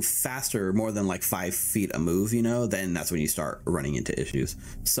try to move faster, more than like 5 feet a move, then that's when you start running into issues.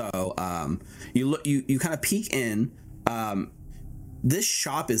 So you kind of peek in. This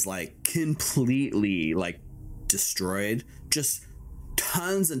shop is like completely like destroyed. Just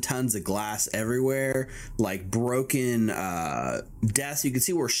tons and tons of glass everywhere, like broken desks. You can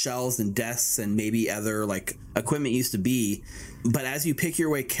see where shelves and desks and maybe other like equipment used to be. But as you pick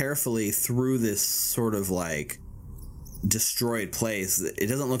your way carefully through this sort of like destroyed place, it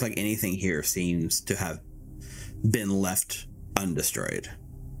doesn't look like anything here seems to have been left undestroyed.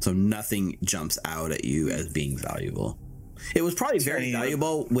 So nothing jumps out at you as being valuable. It was probably very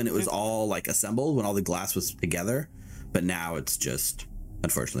valuable when it was all like assembled, when all the glass was together, but now it's just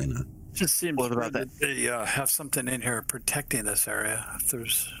unfortunately not. Just seems What about that they have something in here protecting this area. If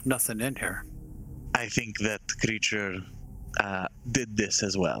there's nothing in here, I think that creature did this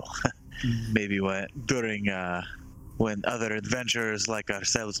as well. Maybe during when other adventurers like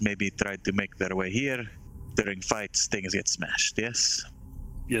ourselves maybe tried to make their way here, during fights things get smashed. Yes.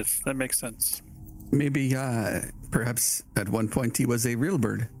 Yes, that makes sense. Maybe, perhaps at one point he was a real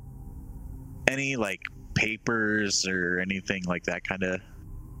bird. Any like papers or anything like that kind of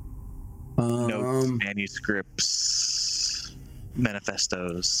notes, manuscripts,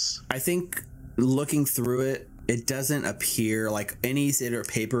 manifestos? I think looking through it, it doesn't appear like any sort of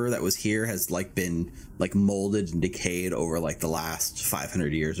paper that was here has like been like molded and decayed over like the last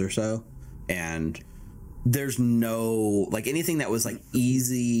 500 years or so. And there's no like anything that was like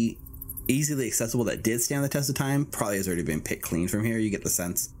easily accessible that did stand the test of time probably has already been picked clean from here. You get the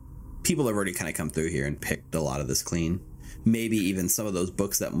sense people have already kind of come through here and picked a lot of this clean. Maybe even some of those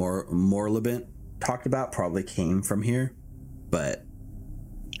books that Morlibent talked about probably came from here, but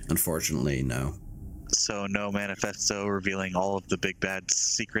unfortunately, no. So no manifesto revealing all of the big bad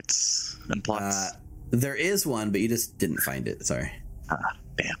secrets and plots? There is one, but you just didn't find it. Sorry.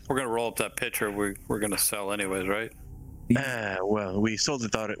 Damn. We're gonna roll up that picture. We're gonna sell anyways, right? Well, we sold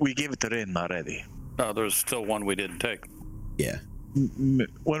it already. We gave it to Rin already. Oh, there's still one we didn't take. Yeah. When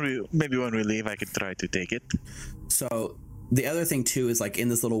we leave, I could try to take it. So the other thing too is like in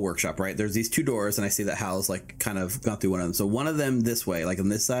this little workshop, right? There's these two doors, and I see that Hal's like kind of gone through one of them. So one of them this way, like on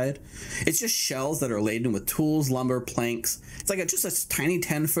this side, it's just shelves that are laden with tools, lumber, planks. It's like just a tiny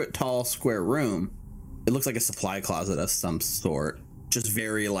 10-foot tall square room. It looks like a supply closet of some sort, just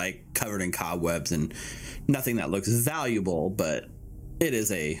very like covered in cobwebs and nothing that looks valuable, but it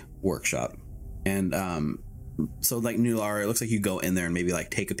is a workshop. And so like New Lara, it looks like you go in there and maybe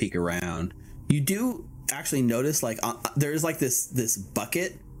like take a peek around. You do actually notice like there's like this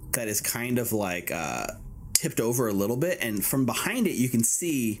bucket that is kind of like tipped over a little bit, and from behind it you can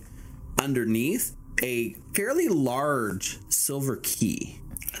see underneath a fairly large silver key.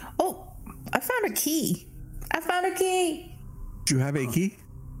 Oh, I found a key. Do you have a key?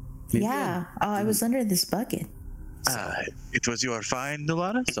 Maybe Yeah. Oh, I was under this bucket. It was your find,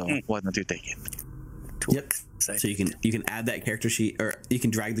 Nulara, so why don't you take it? Yep. So you can add that character sheet, or you can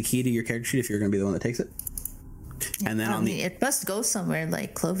drag the key to your character sheet if you're going to be the one that takes it. And then it must go somewhere,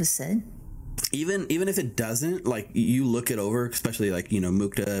 like Clovis said. even if it doesn't, like you look it over, especially like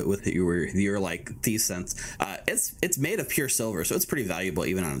Mukta with your like thief sense, it's made of pure silver, so it's pretty valuable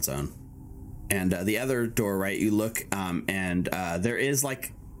even on its own. And the other door, right? You look, and there is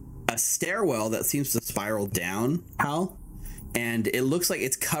like a stairwell that seems to spiral down, Hal, and it looks like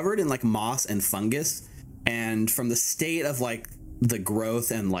it's covered in like moss and fungus. And from the state of like the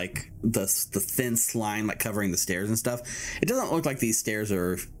growth and like the thin slime like covering the stairs and stuff, it doesn't look like these stairs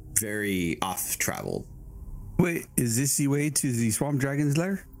are very off traveled. Wait, is this the way to the Swamp Dragon's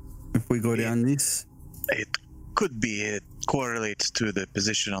lair? If we go down this? It could be. It correlates to the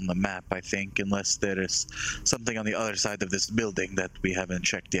position on the map, I think, unless there is something on the other side of this building that we haven't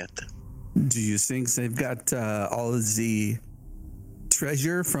checked yet. Do you think they've got all of the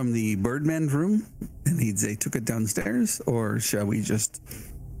treasure from the Birdman room and they took it downstairs? Or shall we just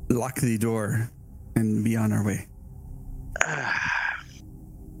lock the door and be on our way?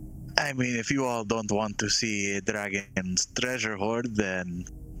 I mean, if you all don't want to see a dragon's treasure hoard, then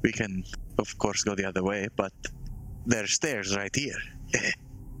we can, of course, go the other way, but there's stairs right here.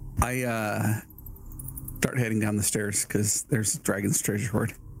 I start heading down the stairs because there's dragon's treasure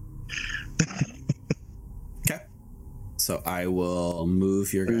hoard. Okay. So I will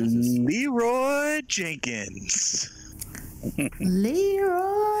move your guys'. Leroy Jenkins.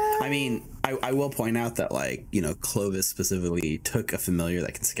 Leroy. I mean, I will point out that, like, Clovis specifically took a familiar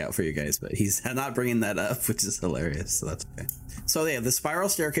that can scout for you guys, but he's not bringing that up, which is hilarious, so that's okay. So, yeah, the spiral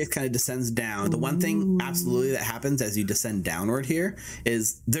staircase kind of descends down. The one thing absolutely that happens as you descend downward here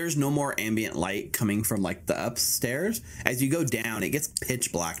is there's no more ambient light coming from, like, the upstairs. As you go down, it gets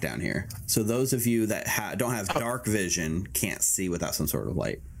pitch black down here. So those of you that don't have dark vision can't see without some sort of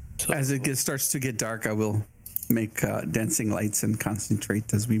light. As it starts to get dark, I will make dancing lights and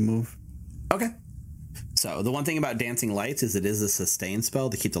concentrate as we move. Okay. So the one thing about dancing lights is it is a sustain spell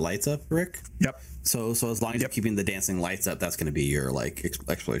to keep the lights up, Rick. Yep. So as long as you're keeping the dancing lights up, that's going to be your like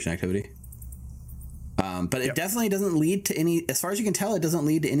exploration activity. But it definitely doesn't lead to any, as far as you can tell, it doesn't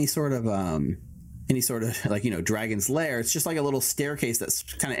lead to any sort of like, dragon's lair. It's just like a little staircase that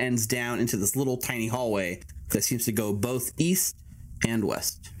kind of ends down into this little tiny hallway that seems to go both east and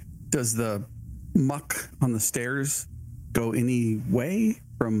west. Does the muck on the stairs go any way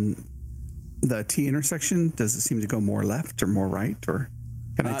from the T intersection? Does it seem to go more left or more right, or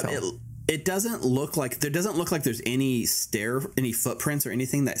can I tell? It doesn't look like there's any footprints or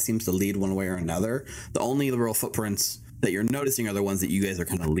anything that seems to lead one way or another. The only real footprints that you're noticing are the ones that you guys are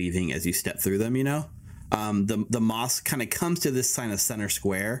kind of leaving as you step through them. The moss kind of comes to this kind of center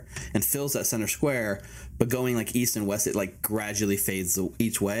square and fills that center square, but going like east and west, it like gradually fades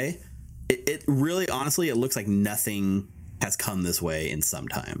each way. It really, honestly, it looks like nothing has come this way in some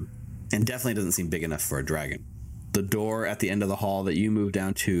time, and definitely doesn't seem big enough for a dragon. The door at the end of the hall that you moved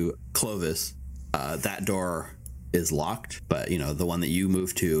down to, Clovis, that door is locked, but the one that you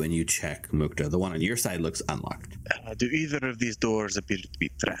moved to and you check, Mukta, the one on your side looks unlocked. Do either of these doors appear to be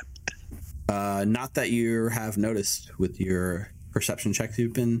trapped? Not that you have noticed with your perception checks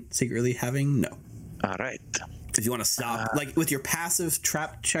you've been secretly having. No. All right. If you want to stop, like with your passive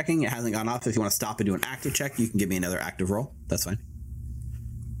trap checking, it hasn't gone off. If you want to stop and do an active check, you can give me another active roll. That's fine.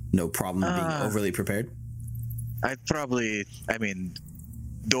 No problem being overly prepared. I'd probably,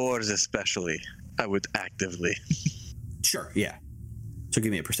 doors especially, I would actively. Sure, yeah. So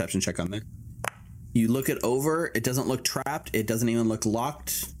give me a perception check on that. You look it over. It doesn't look trapped. It doesn't even look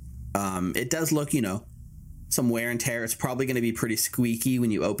locked. It does look, some wear and tear. It's probably going to be pretty squeaky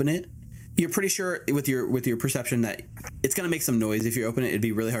when you open it. You're pretty sure with your perception that it's going to make some noise if you open it. It'd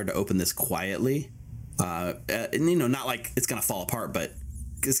be really hard to open this quietly. Not like it's going to fall apart, but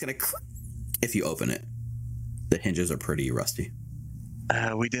it's going to if you open it. The hinges are pretty rusty.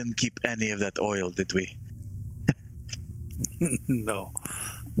 We didn't keep any of that oil, did we? No.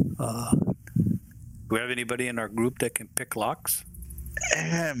 Do we have anybody in our group that can pick locks?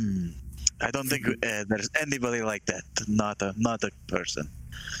 I don't think there's anybody like that. Not a person.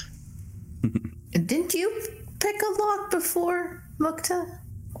 Didn't you pick a lock before, Mukta?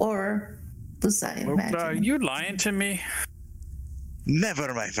 Or was I imagining? Are you lying to me?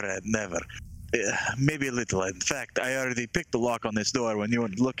 Never, my friend, never. Maybe a little. In fact, I already picked the lock on this door when you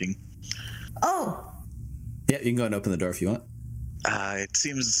weren't looking. Oh. Yeah, you can go and open the door if you want. It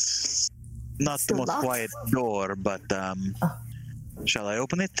seems not It's the most locked. quiet door, but shall I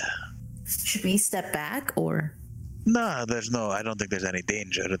open it? Should we step back or? No, I don't think there's any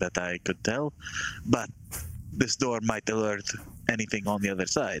danger that I could tell, but this door might alert anything on the other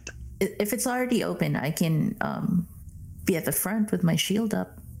side. If it's already open, I can be at the front with my shield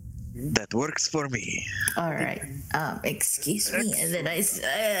up. That works for me. All right. Excuse me. And then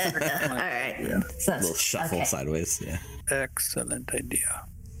all right. So, A little shuffle okay. sideways. Yeah. Excellent idea.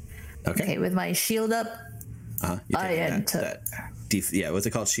 Okay. Okay, with my shield up, You I take enter. what's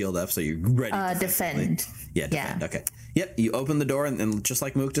it called? Shield up, so you're ready. Defend. Yeah, defend. Okay. Yep. You open the door, and just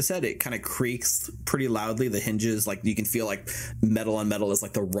like Mukta said, it kind of creaks pretty loudly. The hinges, like you can feel like metal on metal is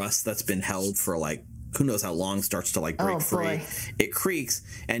like the rust that's been held for like who knows how long starts to like break free. Boy. It creaks,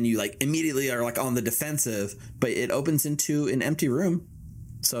 and you like immediately are like on the defensive, but it opens into an empty room.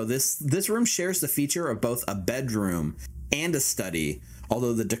 So this room shares the feature of both a bedroom and a study,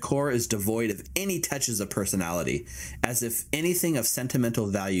 although the decor is devoid of any touches of personality, as if anything of sentimental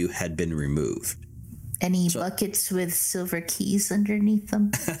value had been removed. Any buckets with silver keys underneath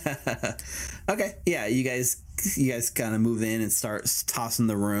them? Okay, yeah, you guys kind of move in and start tossing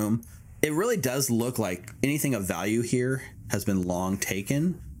the room. It really does look like anything of value here has been long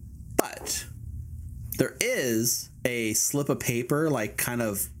taken, but there is a slip of paper, like kind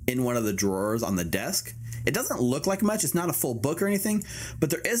of in one of the drawers on the desk. It doesn't look like much. It's not a full book or anything, but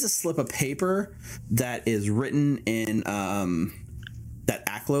there is a slip of paper that is written in that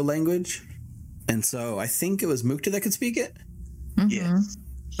Aklo language. And so I think it was Mukta that could speak it. Yes.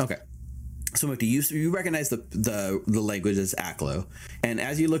 Okay. So Mukta, you recognize the language as Aklo, and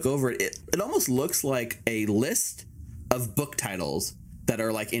as you look over it, it almost looks like a list of book titles that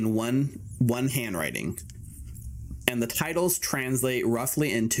are like in one handwriting, and the titles translate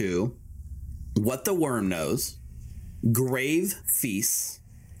roughly into What the Worm Knows, Grave Feasts,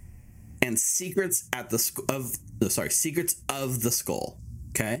 and Secrets of the Skull.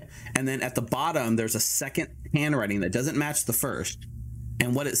 Okay, and then at the bottom there's a second handwriting that doesn't match the first.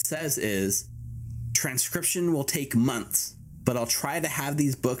 And what it says is, transcription will take months, but I'll try to have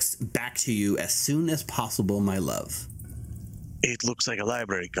these books back to you as soon as possible, my love. It looks like a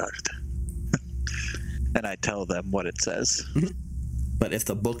library card. And I tell them what it says. But if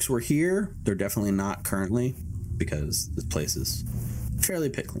the books were here, they're definitely not currently, because this place is fairly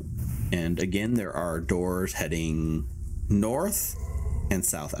pickling. And again, there are doors heading north and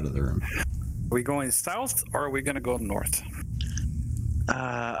south out of the room. Are we going south or are we going to go north?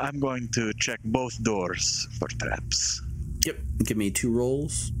 I'm going to check both doors for traps. Yep. Give me 2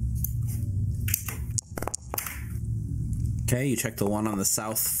 rolls. Okay, you check the one on the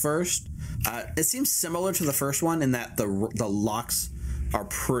south first. It seems similar to the first one in that the locks are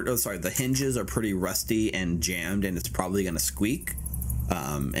the hinges are pretty rusty and jammed, and it's probably going to squeak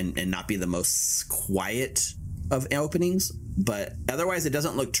and not be the most quiet of openings. But otherwise, it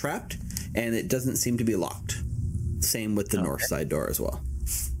doesn't look trapped, and it doesn't seem to be locked. Same with the north side door as well.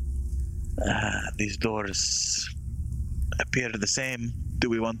 These doors appear the same. do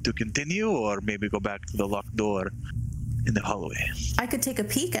we want to continue or maybe go back to the locked door in the hallway? I could take a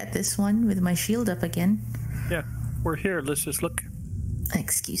peek at this one with my shield up again. Yeah, we're here. Let's just look.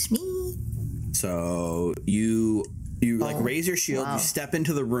 Excuse me. So you like Oh, raise your shield, wow. you step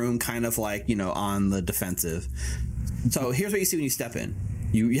into the room kind of like, on the defensive. So here's what you see when you step in.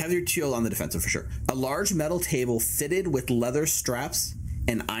 You have your shield on the defensive for sure. A large metal table fitted with leather straps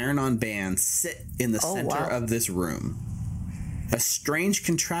and iron-on bands sit in the center wow. of this room. A strange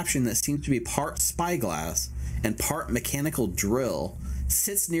contraption that seems to be part spyglass and part mechanical drill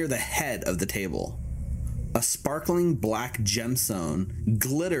sits near the head of the table. A sparkling black gemstone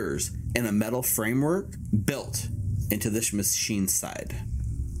glitters in a metal framework built into this machine's side.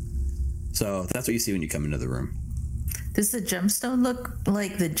 So that's what you see when you come into the room. Does the gemstone look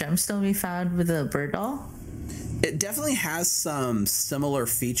like the gemstone we found with the bird doll? It definitely has some similar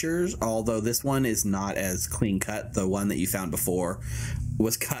features, although this one is not as clean cut. The one that you found before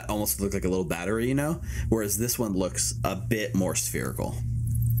was cut almost to look like a little battery, whereas this one looks a bit more spherical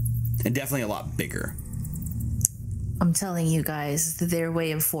and definitely a lot bigger. I'm telling you guys, their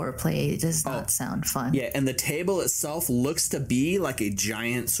way of foreplay does not sound fun. Yeah, and the table itself looks to be like a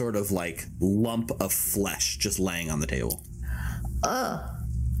giant sort of like lump of flesh just laying on the table.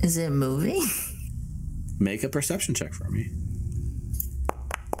 Is it moving? Make a perception check for me.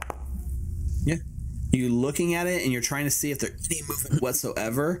 Yeah. You looking at it and you're trying to see if there's any movement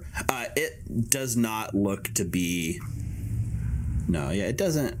whatsoever. It does not look to be... No, yeah, it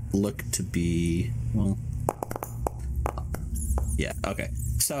doesn't look to be... Well... Yeah, okay.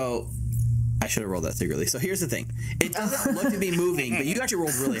 So... I should have rolled that secretly. So here's the thing. It doesn't look to be moving, but you actually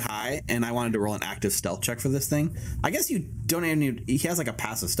rolled really high, and I wanted to roll an active stealth check for this thing. I guess you don't even need... He has like a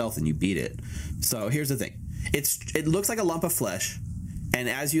passive stealth, and you beat it. So here's the thing. It looks like a lump of flesh, and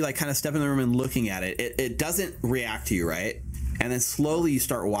as you like kind of step in the room and looking at it, it doesn't react to you, right? And then slowly you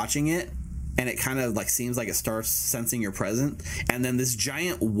start watching it, and it kind of like seems like it starts sensing your presence, and then this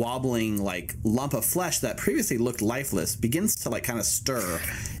giant wobbling like lump of flesh that previously looked lifeless begins to like kind of stir,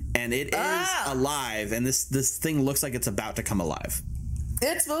 and it is alive, and this thing looks like it's about to come alive.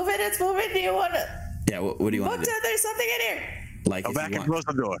 It's moving. Do you want to... Yeah, what do you want to do? There's something in here. Like, Go if back you and want.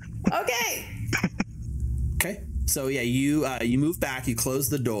 close the door. Okay. Okay. So yeah, you move back, you close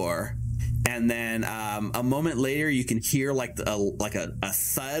the door, and then a moment later you can hear like a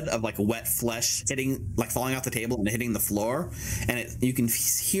thud of like wet flesh hitting, like falling off the table and hitting the floor, and you can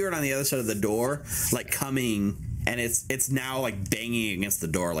hear it on the other side of the door, like coming, and it's now like banging against the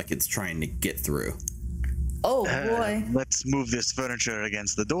door, like it's trying to get through. Oh boy. Let's move this furniture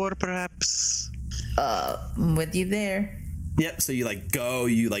against the door, perhaps. I'm with you there. Yep. So you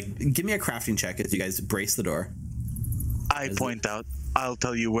give me a crafting check as you guys brace the door. I point out. I'll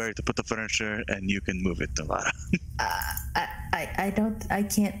tell you where to put the furniture, and you can move it, Lara. I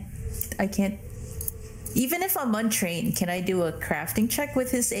can't. Even if I'm untrained, can I do a crafting check with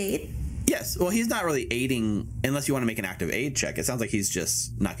his aid? Yes. Well, he's not really aiding unless you want to make an active aid check. It sounds like he's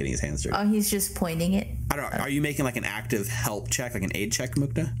just not getting his hands dirty. Oh, he's just pointing it. I don't know. Are you making like an active help check, like an aid check,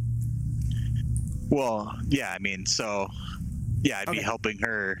 Mukta? Well, yeah, I mean, so... Yeah, I'd be Okay. helping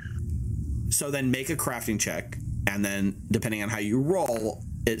her. So then make a crafting check, and then depending on how you roll,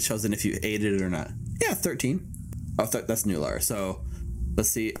 it shows in if you aided it or not. Yeah, 13. Oh, that's Nular. So let's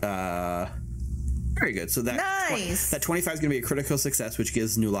see. Very good. So that Nice. that 25 is going to be a critical success, which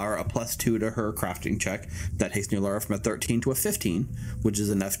gives Nulara a +2 to her crafting check. That takes Nulara from a 13 to a 15, which is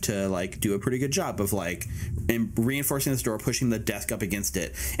enough to like do a pretty good job of like reinforcing this door, pushing the desk up against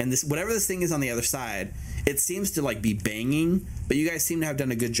it, and this whatever this thing is on the other side, it seems to like be banging, but you guys seem to have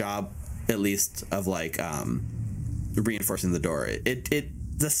done a good job, at least, of like reinforcing the door.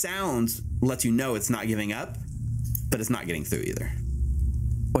 The sounds lets you know it's not giving up, but it's not getting through either.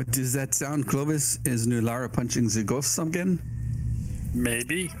 What does that sound, Clovis? Is Nulara punching the ghosts again?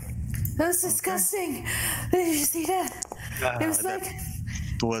 Maybe. That's disgusting. Did you see that? It was that- like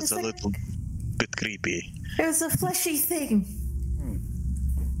It was It's a like- little bit creepy. it was a fleshy thing.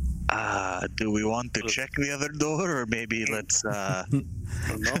 Do we want to check the other door, or maybe let's... I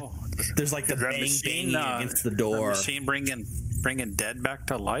don't know. There's like the Is that bang machine, banging against the the door. machine bringing dead back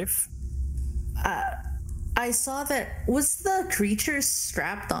to life? I saw that. Was the creature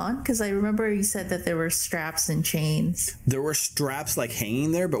strapped on? Because I remember you said that there were straps and chains. There were straps like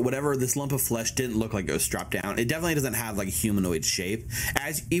hanging there, but whatever, this lump of flesh didn't look like it was strapped down. It definitely doesn't have like a humanoid shape.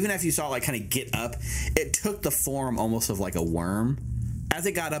 Even if you saw it like kind of get up, it took the form almost of like a worm. As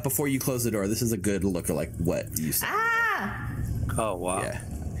it got up before you closed the door, this is a good look at like what you saw. Ah! Oh, wow. Yeah.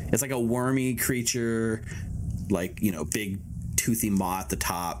 It's like a wormy creature, like, big toothy maw at the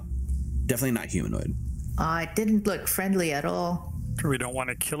top. Definitely not humanoid. It didn't look friendly at all. We don't want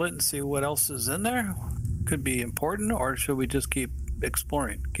to kill it and see what else is in there. Could be important, or should we just keep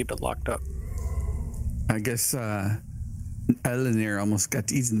exploring, keep it locked up? I guess Elenir almost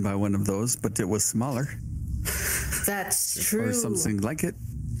got eaten by one of those, but it was smaller. That's true. Or something like it.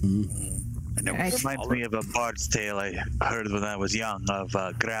 And it was Reminds smaller. me of a bard's tale I heard when I was young of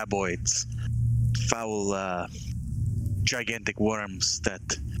graboids, foul, gigantic worms that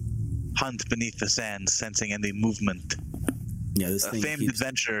hunt beneath the sand, sensing any movement. Yeah, this A thing famed keeps...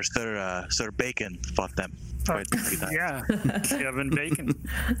 adventurer, Sir Bacon, fought them. Quite a few times. Yeah, Kevin Bacon.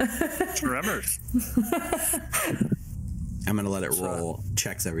 Tremors. I'm gonna let it roll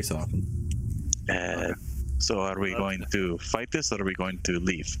checks every so often. So are we going to fight this, or are we going to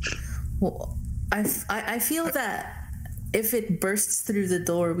leave? Well, I feel that if it bursts through the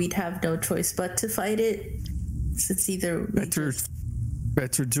door, we'd have no choice but to fight it. So it's either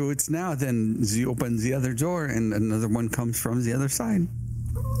Better do it now than you open the other door and another one comes from the other side.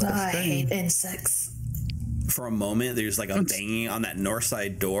 I hate insects. For a moment, there's like a banging on that north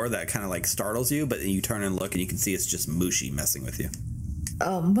side door that kind of like startles you, but then you turn and look and you can see it's just Mushi messing with you.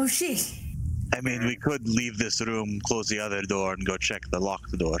 Oh, Moshi. I mean, we could leave this room, close the other door, and go check the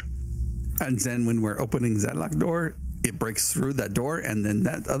locked door. And then when we're opening that locked door, it breaks through that door and then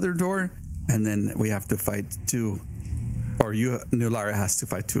that other door, and then we have to fight two. Or you, Nulara, has to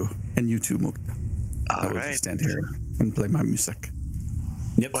fight two, and you too, Mukta. I will right. just stand here and play my music.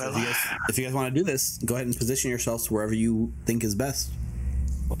 Yep. Well, so if you guys want to do this, go ahead and position yourselves wherever you think is best.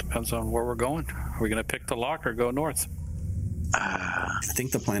 Well, depends on where we're going. Are we going to pick the lock or go north? I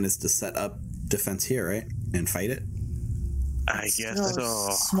think the plan is to set up defense here, right, and fight it. I guess So so.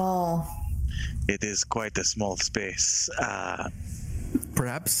 small. It is quite a small space.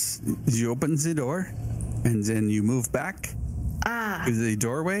 Perhaps you open the door, and then you move back to the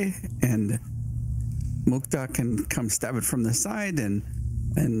doorway, and Mukta can come stab it from the side. And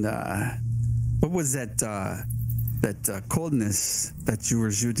what was that coldness that you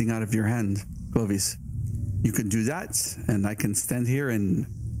were shooting out of your hand, Clovis? You can do that, and I can stand here and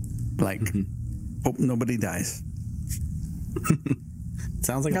hope nobody dies.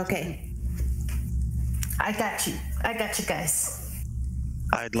 Sounds like Okay. I got you. I got you guys.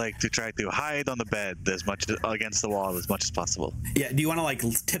 I'd like to try to hide on the bed as much against the wall as much as possible. Yeah. Do you want to like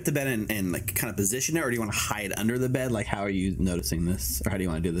tip the bed and like kind of position it, or do you want to hide under the bed? Like, how are you noticing this, or how do you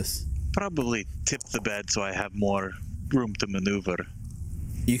want to do this? Probably tip the bed so I have more room to maneuver.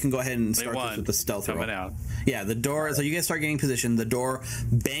 You can go ahead and They start this won. with the stealth roll. Coming out. Yeah, the door. So you guys start getting positioned. The door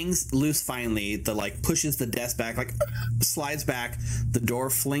bangs loose finally. The like pushes the desk back, like slides back. The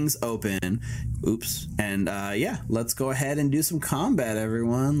door flings open. Oops. And yeah, let's go ahead and do some combat,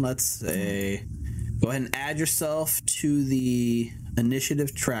 everyone. Let's say, go ahead and add yourself to the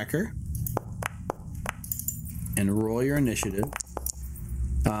initiative tracker and roll your initiative.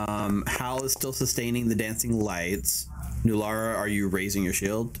 Hal is still sustaining the dancing lights. Nulara, are you raising your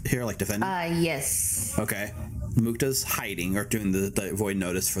shield here, like defending? Yes. Okay. Mukta's hiding or doing the void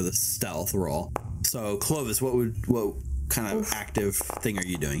notice for the stealth roll. So Clovis, what kind of active thing are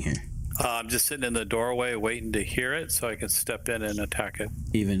you doing here? I'm just sitting in the doorway waiting to hear it so I can step in and attack it.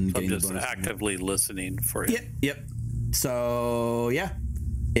 Even I'm getting the just bonus. actively listening for it. Yep. So yeah,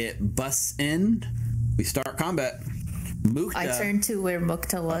 it busts in. We start combat. Mukta. I turn to where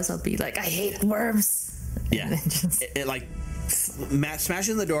Mukta was. I'll be like, I hate worms. Yeah. And then just- It like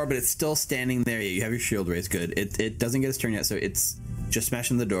smashes the door, but it's still standing there. You have your shield raised. Good. It doesn't get its turn yet, so it's just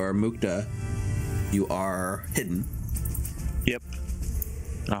smashing the door. Mukta, you are hidden. Yep.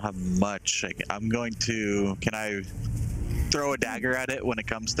 I don't have much. I'm going to... Can I throw a dagger at it when it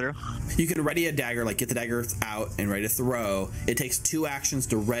comes through? You can ready a dagger, like get the dagger out and ready to throw. It takes 2 actions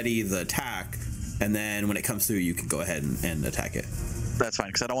to ready the attack, and then when it comes through, you can go ahead and attack it. That's fine,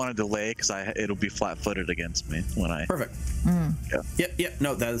 because I don't want to delay, because it'll be flat-footed against me when I... Perfect. Yeah. Yep.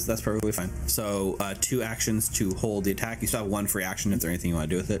 No, that's perfectly fine. So 2 actions to hold the attack. You still have 1 free action if there's anything you want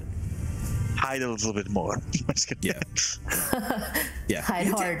to do with it. Hide a little bit more. I'm just kidding. Yeah. Hide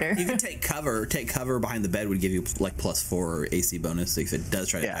You can harder. you can take cover. Take cover behind the bed would give you like +4 AC bonus if it does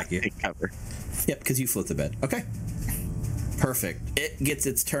try to Yeah, attack you. take cover. Yep, because you float the bed. Okay. Perfect. It gets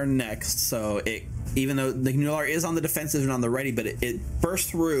its turn next, so even though the Nular is on the defensive and on the ready, but it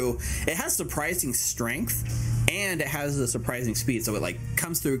bursts through. It has surprising strength, and it has a surprising speed, so it like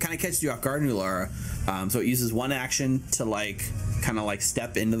comes through, kind of catches you off guard, Nulara. So it uses 1 action to like kind of like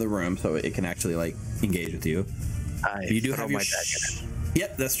step into the room, so it can actually like engage with you. You do throw have your my dagger.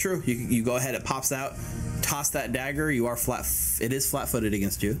 Yep, that's true. You go ahead. It pops out. Toss that dagger. You are flat. It is flat-footed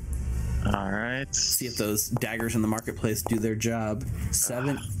against you. All right. See if those daggers in the marketplace do their job.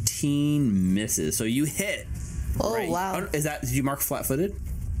 17 misses. So you hit Oh, right? wow. Did you mark flat-footed?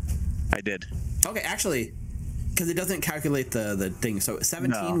 I did. Okay, actually, because it doesn't calculate the thing. So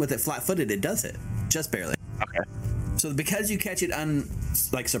 17 No. with it flat-footed, it does it. Just barely. Okay. So because you catch it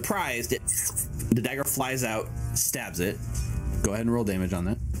surprised, the dagger flies out, stabs it. Go ahead and roll damage on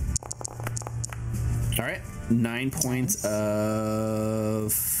that. All right. 9 points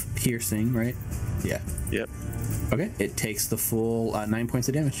of piercing, right? Yeah. Yep. Okay. It takes the full 9 points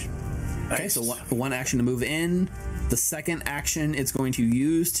of damage. Okay, so one action to move in. The second action it's going to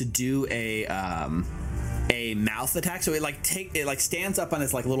use to do a mouth attack. So it stands up on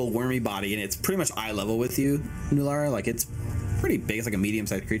its like little wormy body, and it's pretty much eye level with you, Nulara. Like it's pretty big. It's like a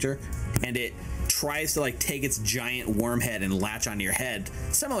medium-sized creature, and it tries to like take its giant worm head and latch onto your head,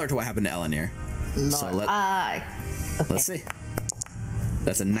 similar to what happened to Elenir. So let's see.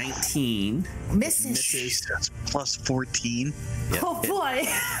 That's a 19. Misses. Jesus, plus 14. Yep. Oh boy.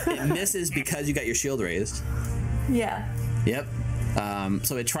 It misses because you got your shield raised. Yeah. Yep.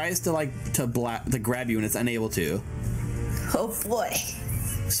 So it tries to to grab you, and it's unable to. Oh boy.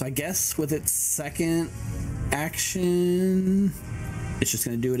 So I guess with its second action, it's just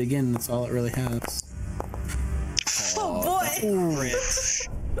gonna do it again. That's all it really has. Oh boy. Crit.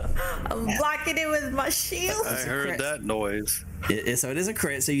 I'm blocking it with my shield. I heard crit. that noise. So it is a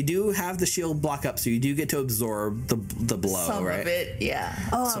crit. So you do have the shield block up. So you do get to absorb the blow, Some right? of it, yeah.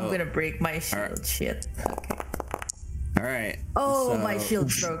 Oh, So- I'm gonna break my shield. Alright. Shit. Okay. All right. Oh, So- my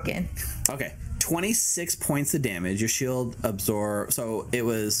shield's broken. Okay, 26 points of damage. Your shield absorb. So it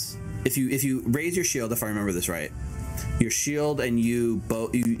was if you raise your shield, if I remember this right, your shield and you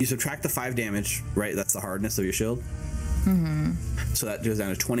both you subtract the 5 damage, right? That's the hardness of your shield. Mm-hmm. So that goes down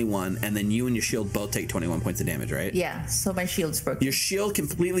to 21, and then you and your shield both take 21 points of damage, right? Yeah, so my shield's broken. Your shield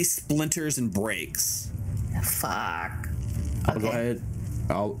completely splinters and breaks. Fuck. I'll go ahead.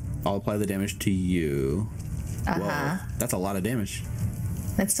 I'll apply the damage to you. Uh-huh. Whoa, that's a lot of damage.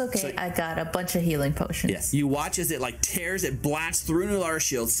 It's okay. So- I got a bunch of healing potions. Yes. You watch as it tears, it blasts through Nulara's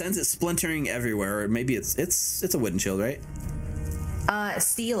shield, sends it splintering everywhere. Or maybe it's a wooden shield, right?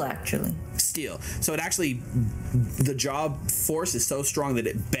 Steel, actually. Steel. So it actually, the job force is so strong that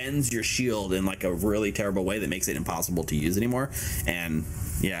it bends your shield in like a really terrible way that makes it impossible to use anymore. And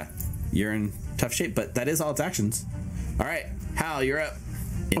yeah, you're in tough shape. But that is all its actions. All right, Hal, you're up.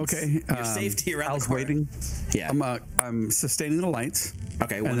 Okay. Your safety around Hal's the corner. waiting. Yeah. I'm sustaining the lights.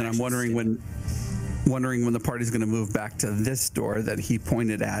 Okay. And then I'm wondering when the party's going to move back to this door that he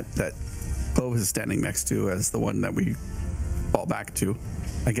pointed at, that Clovis is standing next to as the one that we fall back to.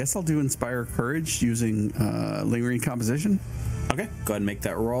 I guess I'll do Inspire Courage using Lingering Composition. Okay. Go ahead and make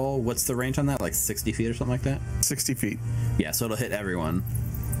that roll. What's the range on that? Like 60 feet or something like that? 60 feet. Yeah. So it'll hit everyone.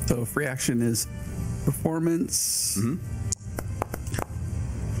 So free action is Performance. Mm-hmm.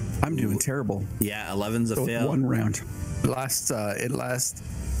 I'm doing terrible. Yeah. 11's a So fail. one round.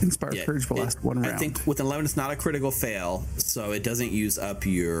 Inspire Yeah, Courage will last one round. I think with 11, it's not a critical fail, so it doesn't use up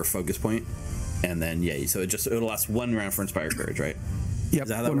your focus point. And then, so it'll last one round for Inspire Courage, right? Yep, Is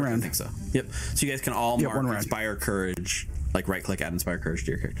that how that one works? round. I think so. Yep. So you guys can all Yep, mark one round. Inspire Courage, like right click, add Inspire Courage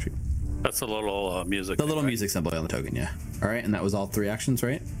to your character sheet. That's a little music. The little right? music symbol on the token, yeah. All right, and that was all 3 actions,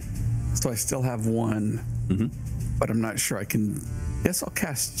 right? So I still have one, but I'm not sure I can. Guess I'll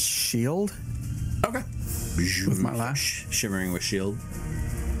cast Shield Okay. with my lash. Shimmering with shield.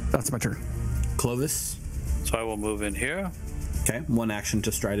 That's my turn. Clovis. So I will move in here. Okay, 1 action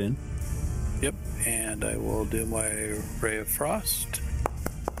to stride in. Yep. And I will do my Ray of Frost.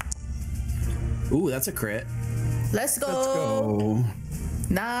 Ooh, that's a crit. Let's go. Let's go.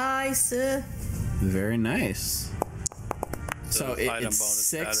 Nice. Very nice. So item it's bonus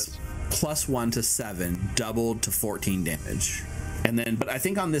 6 status. plus 1 to 7, doubled to 14 damage. And then, but I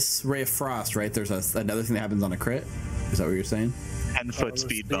think on this Ray of Frost, right, there's another thing that happens on a crit. Is that what you're saying? 10-foot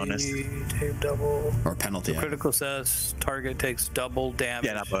speed bonus. Double. Or penalty? Critical says target takes double damage.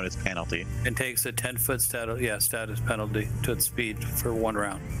 Yeah, not bonus, penalty. And takes a 10-foot status penalty to its speed for 1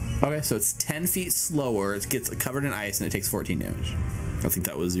 round. Okay, so it's 10 feet slower. It gets covered in ice and it takes 14 damage. I think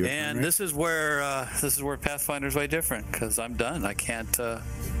that was your turn, And right? this is where Pathfinder's way different, because I'm done. I can't.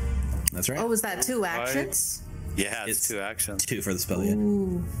 That's right. Oh, was that 2 actions? Yeah, it's It's 2 actions. 2 for the spell, yeah.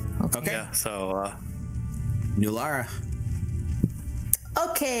 Ooh. Okay. Yeah, so Nulara.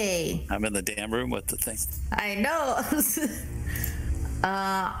 Okay. I'm in the damn room with the thing. I know.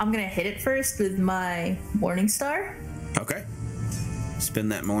 I'm gonna hit it first with my Morning Star. Okay. Spin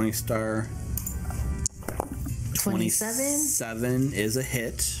that Morning Star. 27. 7 is a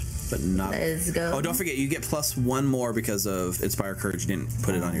hit. but not. Let's go. Oh, don't forget, you get +1 more because of Inspire Courage. You didn't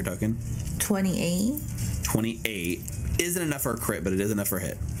put it on your token. 28. 28 isn't enough for a crit, but it is enough for a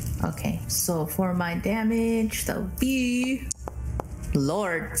hit. Okay, so for my damage, that would be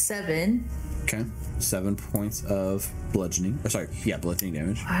Lord 7. Okay. 7 points of bludgeoning. Or sorry, yeah, bludgeoning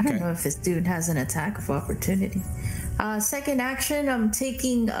damage. I don't Okay. know if this dude has an attack of opportunity. Second action, I'm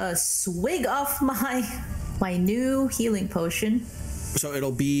taking a swig off my new healing potion. So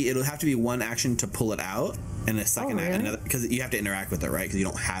it'll have to be one action to pull it out, and a second really? because you have to interact with it, right? Because you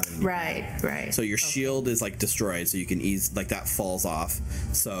don't have it. Right. So your shield is like destroyed, so you can that falls off.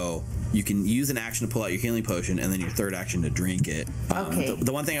 So you can use an action to pull out your healing potion, and then your third action to drink it. Okay.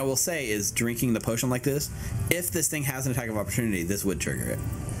 The one thing I will say is drinking the potion like this, if this thing has an attack of opportunity, this would trigger it.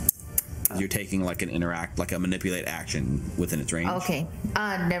 You're taking like a manipulate action within its range. Okay.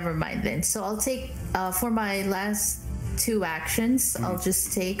 Never mind then. So I'll take for my last 2 actions, I'll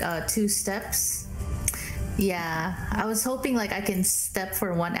just take 2 steps. Yeah, I was hoping like I can step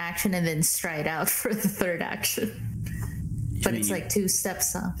for 1 action and then stride out for the third action. But it's like 2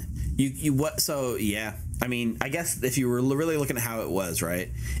 steps, huh? You what? So yeah, I mean, I guess if you were really looking at how it was, right?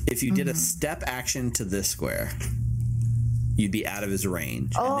 If you did a step action to this square, you'd be out of his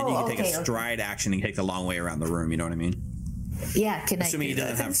range, and then you can take a stride action and take the long way around the room. You know what I mean? Yeah, can assuming I do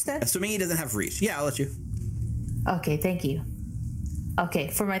that instead? Assuming he doesn't have reach. Yeah, I'll let you. Okay, thank you. Okay,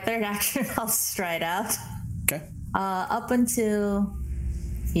 for my third action, I'll stride out. Okay. Up until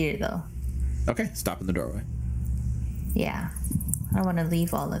here, though. Okay, stop in the doorway. Yeah, I don't want to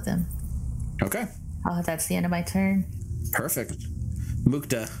leave all of them. Okay. Oh, that's the end of my turn. Perfect.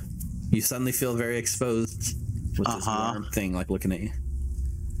 Mukta, you suddenly feel very exposed with this worm thing, like looking at you.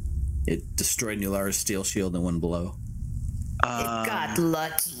 It destroyed Nulara's steel shield in one blow. It got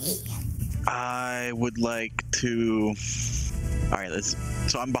lucky. I would like to. All right,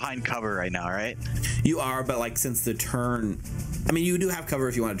 so I'm behind cover right now, right? You are, but like since the turn, I mean, you do have cover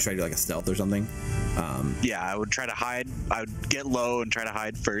if you wanted to try to do like a stealth or something. Yeah, I would try to hide. I would get low and try to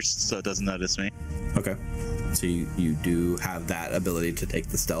hide first, so it doesn't notice me. Okay. So you do have that ability to take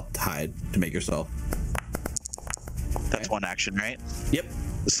the stealth, to hide, to make yourself. That's one action, right? Yep.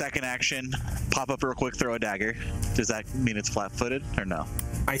 The second action, pop up real quick, throw a dagger. Does that mean it's flat-footed or no?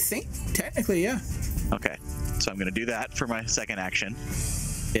 I think technically, yeah. Okay, so I'm gonna do that for my second action.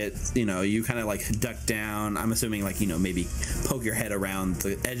 It's, you kind of like duck down. I'm assuming like, maybe poke your head around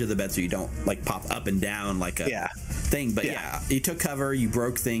the edge of the bed so you don't like pop up and down like a thing. But yeah, you took cover, you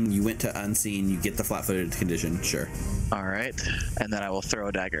broke thing, you went to unseen, you get the flat-footed condition, sure. All right, and then I will throw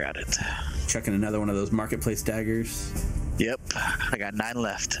a dagger at it. Chucking another one of those marketplace daggers. Yep, I got 9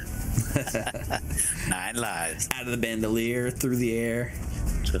 left. 9 lives. Out of the bandolier, through the air.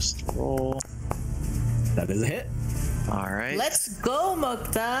 Just roll. That is a hit. All right. Let's go,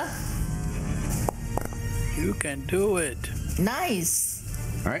 Mukta. You can do it. Nice.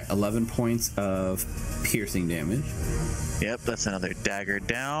 All right, 11 points of piercing damage. Yep, that's another dagger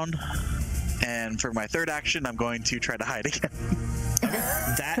down. And for my third action, I'm going to try to hide again.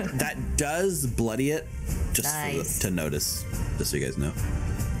 That does bloody it, just Nice. to notice, just so you guys know.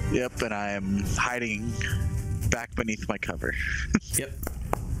 Yep, and I am hiding back beneath my cover. Yep.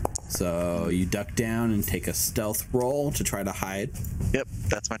 So you duck down and take a stealth roll to try to hide. Yep,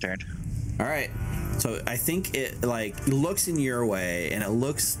 that's my turn. All right. So I think it like looks in your way, and it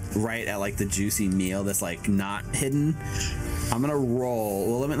looks right at like the juicy meal that's like not hidden. I'm gonna roll.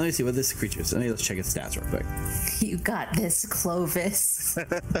 Well, let me see what this creature is. Let's check its stats real quick. You got this, Clovis.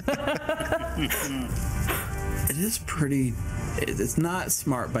 It is pretty. It's not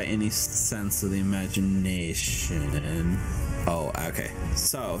smart by any sense of the imagination. Oh, okay.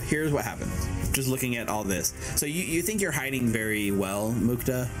 So here's what happens. Just looking at all this. So you think you're hiding very well,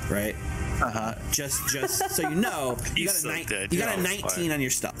 Mukta, right? Just so you know, you got a 19 on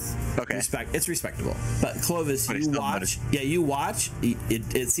your stealth. Okay. It's respectable. But Clovis, But you it's still watch. Yeah, you watch.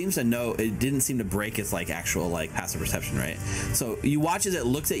 It seems to know. It didn't seem to break its like actual like passive perception, right? So you watch as it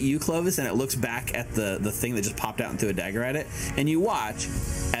looks at you, Clovis, and it looks back at the thing that just popped out and threw a dagger at it, and you watch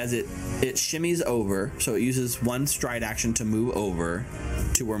as it shimmies over. So it uses one stride action to move over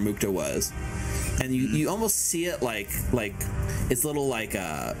to where Mukta was. And you almost see it like its little like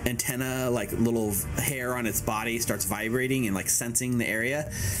antenna, like little hair on its body starts vibrating and like sensing the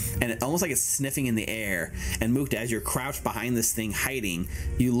area, and it almost like it's sniffing in the air. And Mukta, as you're crouched behind this thing hiding,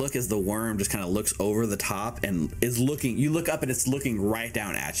 you look as the worm just kind of looks over the top and is looking. You look up and it's looking right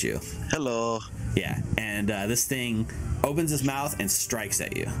down at you. Hello. Yeah, and this thing opens its mouth and strikes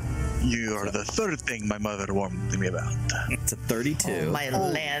at you. You are the third thing my mother warned me about. It's a 32 My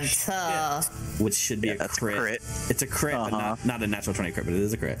Lanta. with which should be a that's crit. a crit. It's a crit, but not a natural 20 crit, but it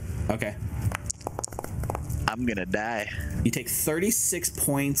is a crit. Okay. I'm gonna die. You take 36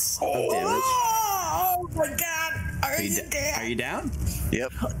 points of damage. Oh my god! Are you dead? Are you down?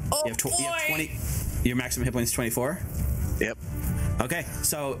 Yep. Oh, You have 20. Your maximum hit points is 24. Yep. Okay,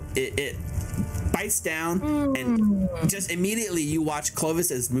 so it bites down, and just immediately you watch Clovis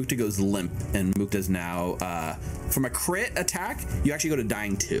as Mukta goes limp, and Mukta's now from a crit attack, you actually go to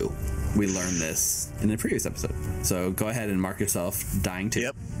dying 2. We learned this in the previous episode. So go ahead and mark yourself dying 2.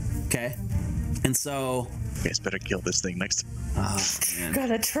 Yep. Okay. And so, You guys better kill this thing next time. oh man.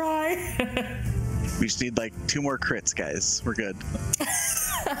 Gotta try. We just need like 2 more crits, guys. We're good.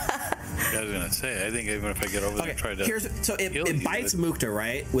 I was gonna say, I think even if I get over there and try to So heal it you, bites but- Mukta,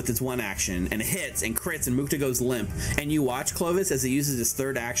 right, with its one action, and it hits and crits, and Mukta goes limp. And you watch Clovis as he uses his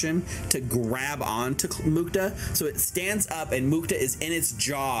third action to grab onto Mukta. So it stands up, and Mukta is in its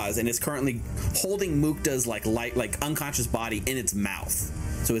jaws, and is currently holding Mukta's like unconscious body in its mouth.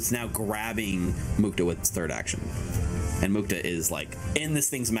 So it's now grabbing Mukta with its third action. And Mukta is like in this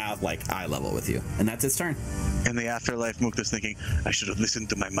thing's mouth, like eye level with you. And that's its turn. In the afterlife, Mukta's thinking, I should have listened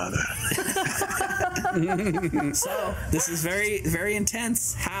to my mother. So this is very, very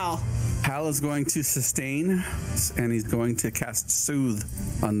intense. Hal. Hal is going to sustain, and he's going to cast Soothe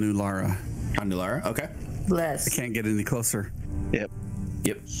on Nulara. On Nulara. Okay. Bless. Can't get any closer. Yep.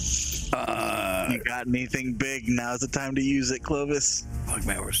 Yep. You got anything big? Now's the time to use it, Clovis. Fuck,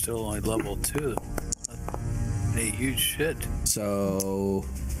 man, we're still only level 2. Hey, huge shit. So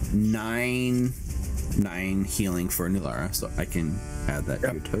 9 healing for Nulara. So I can add that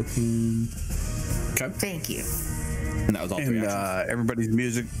to your token. Okay. Thank you. And that was all 3 And actions.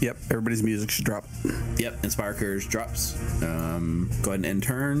 everybody's music should drop. Yep. Inspire Courage drops. Go ahead and end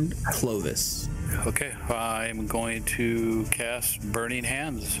turn. Clovis. Okay, I'm going to cast Burning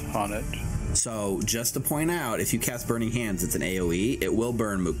Hands on it. So just to point out, if you cast Burning Hands, it's an AoE. It will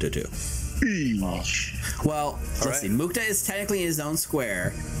burn Mukta too. Well, let's see. Mukta is technically in his own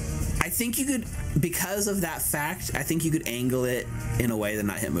square. I think you could, because of that fact, I think you could angle it in a way to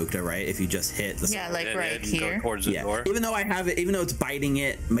not hit Mukta, right? If you just hit the Yeah, like And right go here. towards the yeah. door. Even though I have it, even though it's biting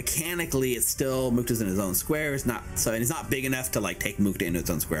it, mechanically it's still Mukta's in his own square. It's not so, and it's not big enough to like take Mukta into its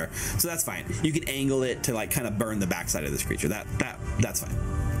own square. So that's fine. You can angle it to like kind of burn the backside of this creature. That's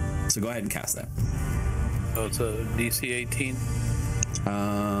fine. So go ahead and cast that. So it's a DC 18.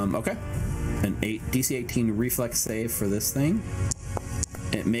 Okay. An DC 18 reflex save for this thing.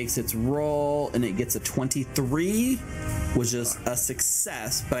 It makes its roll and it gets a 23, which is a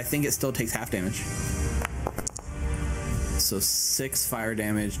success, but I think it still takes half damage. So 6 fire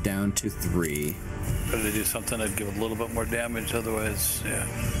damage down to 3. Try to do something that'd give a little bit more damage, otherwise, yeah.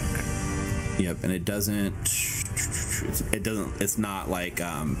 Yep, and it doesn't. It's not like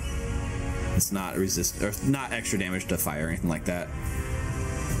it's not resist or not extra damage to fire or anything like that.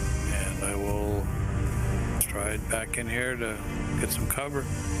 And I will stride back in here to get some cover.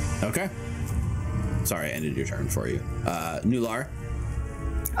 Okay. Sorry, I ended your turn for you. Nular.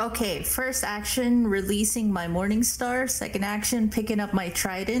 Okay, first action, releasing my Morning Star. Second action, picking up my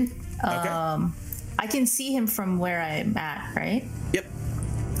Trident. I can see him from where I'm at, right? Yep.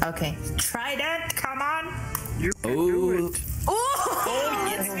 Okay. Trident, come on! You can do it. Oh!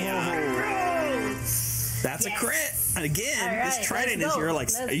 That's a crit. And again, All right, this Trident let's is your go. like.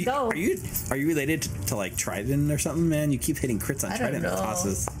 Let's go. Are you related to like Trident or something, man? You keep hitting crits on I don't Trident know.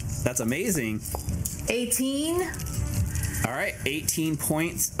 tosses. That's amazing. 18. All right, 18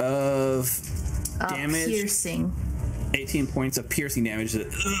 points of damage. Piercing. 18 points of piercing damage.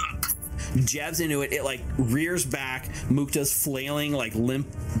 Jabs into it. It like rears back. Mukta's flailing, like limp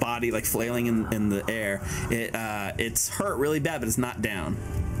body, like flailing in the air. It's hurt really bad, but it's not down.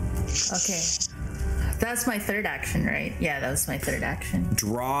 Okay. That's my third action, right? Yeah, that was my third action.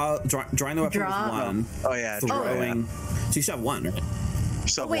 Drawing the weapon Draw. with 1. Oh, yeah. Throwing. So you still have 1, right?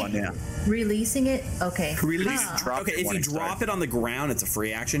 Sub Wait, 1, yeah. releasing it? Okay. Release. Drop Okay, your if you Morning drop Star. it on the ground, it's a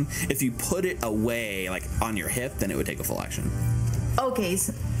free action. If you put it away, like on your hip, then it would take a full action. Okay,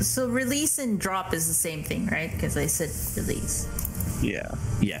 so release and drop is the same thing, right? Because I said release. Yeah.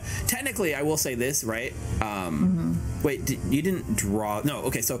 Yeah. Technically, I will say this, right? Wait, you didn't draw. No.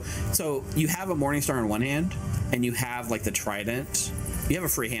 Okay. So you have a Morning Star in one hand, and you have like the Trident. You have a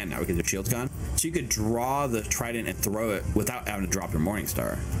free hand now because your shield's gone. So you could draw the Trident and throw it without having to drop your Morning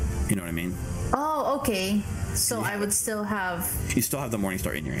Star. You know what I mean? Oh, okay. So I would still have. You still have the Morning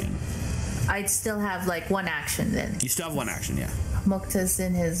Star in your hand. I'd still have like one action then. You still have one action, yeah. Mukta's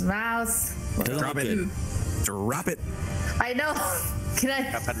in his mouth. Doesn't Drop look it. good. Drop it. I know. Can I?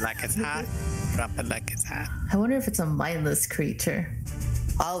 Drop it like it's hot. Drop it like it's hot. I wonder if it's a mindless creature.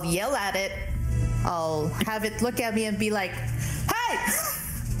 I'll yell at it. I'll have it look at me and be like, "Hey,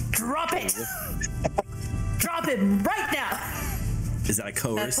 drop it! Drop it right now!" Is that a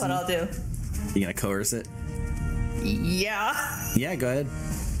coerce? That's what I'll do. You gonna coerce it? Yeah. Yeah, go ahead.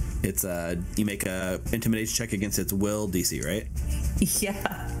 It's you make a intimidation check against its will DC, right?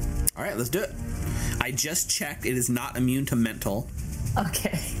 Yeah. All right, let's do it. I just checked. It is not immune to mental,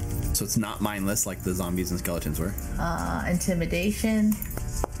 Okay. so it's not mindless like the zombies and skeletons were. Intimidation.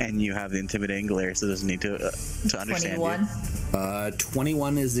 And you have the intimidating glare, so it doesn't need to understand 21. you.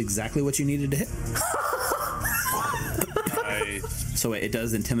 21 is exactly what you needed to hit. Nice. So wait, it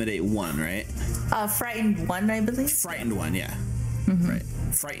does intimidate 1, right? Frightened 1, I believe. Frightened 1, yeah. Right.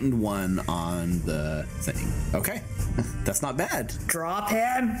 Frightened 1 on the thing. Okay. That's not bad. Drop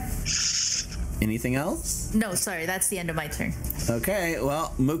him. Anything else? No, sorry, that's the end of my turn. Okay,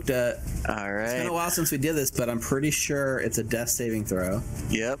 well, Mukta, All it's been a right. while since we did this, but I'm pretty sure it's a death saving throw.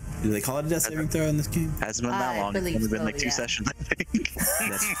 Yep. Do they call it a death saving throw in this game? Hasn't been that I long. It's believe only been so, like 2 yeah. sessions, I think.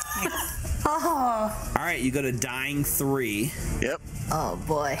 Oh. All right, you go to dying 3. Yep. Oh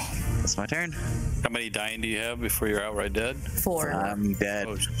boy. That's my turn. How many dying do you have before you're outright dead? 4. I'm dead.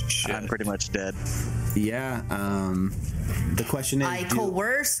 Oh, shit. I'm pretty much dead. Yeah, the question is... I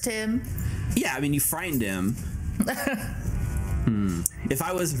coerced him. Yeah, I mean, you frightened him. If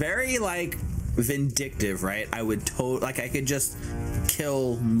I was very, like, vindictive, right, I would I could just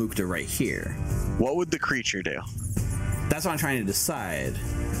kill Mukta right here. What would the creature do? That's what I'm trying to decide.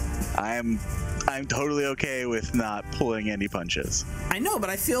 I'm totally okay with not pulling any punches. I know, but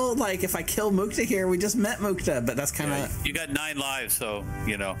I feel like if I kill Mukta here, we just met Mukta, but that's kind of... You got 9 lives, so,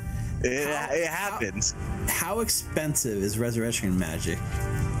 you know. It happens. How expensive is resurrection magic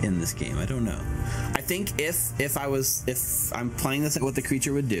in this game? I don't know. I think if I'm playing this, what the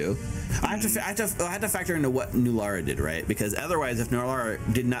creature would do, I have to factor into what Nulara did, right? Because otherwise, if Nulara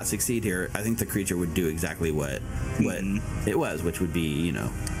did not succeed here, I think the creature would do exactly what it was, which would be,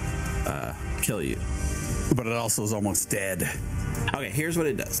 kill you. But it also is almost dead. Okay, here's what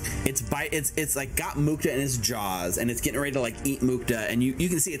it does. It's like got Mukta in its jaws, and it's getting ready to like eat Mukta, and you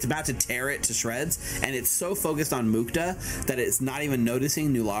can see it's about to tear it to shreds, and it's so focused on Mukta that it's not even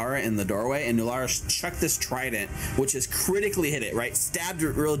noticing Nulara in the doorway, and Nulara chucked this trident, which has critically hit it, right? Stabbed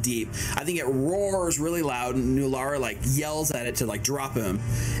it real deep. I think it roars really loud, and Nulara like yells at it to like drop him,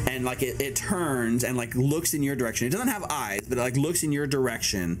 and like it turns and like looks in your direction. It doesn't have eyes, but it like looks in your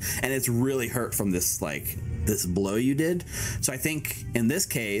direction, and it's really hurt from this blow you did. So I think in this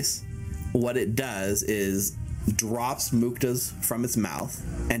case, what it does is drops Mukta's from its mouth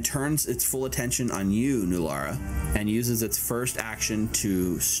and turns its full attention on you, Nulara, and uses its first action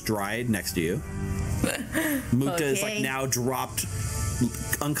to stride next to you. Mukta is like now dropped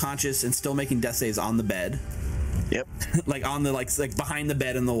unconscious and still making death saves on the bed. Yep. Like on the like behind the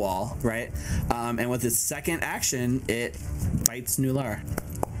bed in the wall, right? And with its second action, it bites Nulara.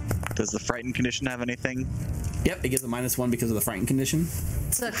 Does the frightened condition have anything? Yep, it gives a -1 because of the frightened condition.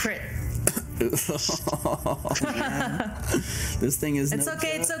 It's a crit. Oh, man. This thing is. It's no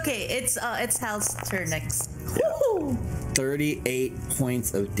okay. joke. It's okay. It's Hal's turn next. 38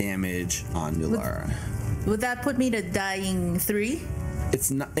 points of damage on Nulara. Would that put me to dying 3? It's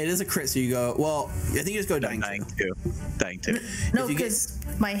not. It is a crit, so you go. Well, I think you just go dying. Dying 2. Dying 2. No, If you get- because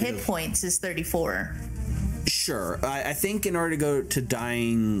my hit points is 34. Sure. I think in order to go to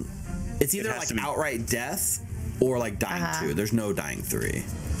dying, it's either has like to be- outright death or like dying 2. There's no dying 3.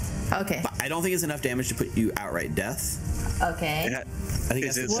 Okay. But I don't think it's enough damage to put you outright death. Okay. It ha- I think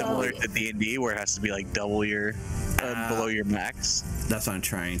Is it that's, similar to D&D where it has to be like double your below your max? that's what I'm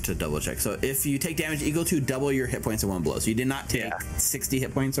trying to double check. So if you take damage equal to double your hit points in one blow, so you did not take Yeah. 60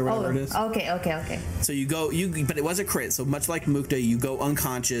 hit points or whatever it is. Okay. So you go, but it was a crit. So much like Mukta, you go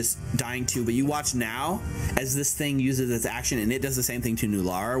unconscious, dying 2. But you watch now as this thing uses its action, and it does the same thing to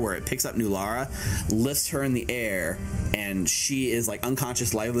Nulara, where it picks up Nulara, lifts her in the air, and she is like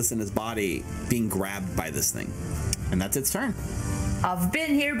unconscious, lifeless in his body, being grabbed by this thing. And that's its turn. I've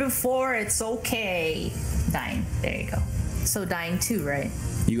been here before. It's okay. Dying. There you go. So dying 2, right?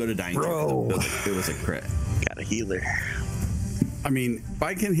 You go to dying 2. Bro. It was a crit. Got a healer. I mean, if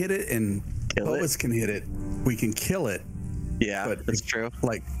I can hit it and Kill it. Boas can hit it, we can kill it. Yeah, But- that's true.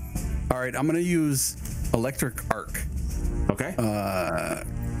 Like, all right, I'm gonna use electric arc Okay.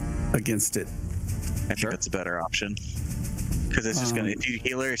 against it. I think Sure. that's a better option. Because it's just gonna, if you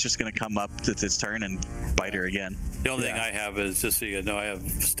heal her, it's just gonna come up to its turn and bite her again. The only thing I have is, just so you know, I have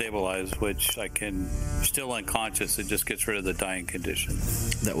stabilize, which I can still unconscious. It just gets rid of the dying condition.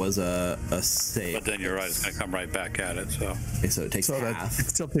 That was a save. But then you're right; it's gonna come right back at it. So Okay, so it takes So that half. it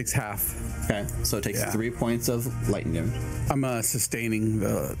still takes half. Okay, so it takes Yeah. 3 points of lightning damage. I'm sustaining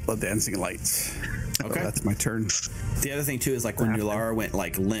the dancing lights. So Okay. that's my turn. The other thing too is like when Nulara went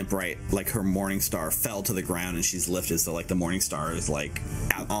like limp, right? Like her morning star fell to the ground and she's lifted, so like the morning star is like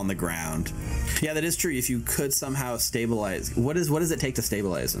out on the ground. Yeah, that is true. If you could somehow stabilize, what does it take to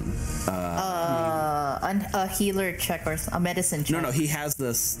stabilize him? A healer check or a medicine check. No, he has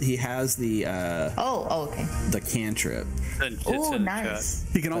this. He has the Okay. the cantrip. and it's Oh, in the nice.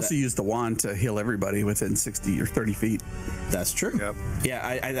 He can also use the wand to heal everybody within 60 or 30 feet. That's true. Yep. Yeah,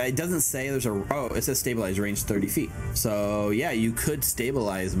 it doesn't say there's a. Oh, it says stabilize range 30 feet. So yeah, you could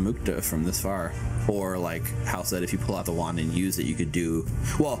stabilize Mukta from this far, or like Hal said, if you pull out the wand and use it, you could do.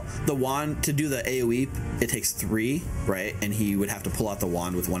 Well, the wand to do the AOE, it takes 3, right? And he would have to pull out the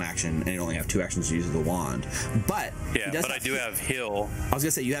wand with 1 action, and he'd only have 2 actions to use the wand. But Yeah, he does but I do have heal. I was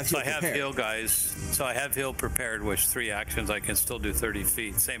gonna say you have So heal I have prepared. heal, guys. So I have heal prepared, which 3 actions I can still do 30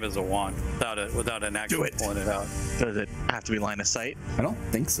 feet, same as a wand, without an action Do it. pulling it out. Does it have to be line of sight? I don't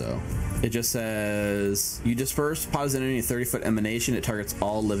think so. It just says you disperse positive energy 30-foot emanation. It targets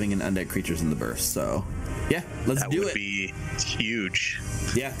all living and undead creatures in the burst. So, yeah, let's That do would it. be huge.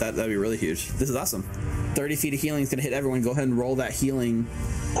 Yeah, that'd be really huge. This is awesome. 30 feet of healing is gonna hit everyone. Go ahead and roll that healing.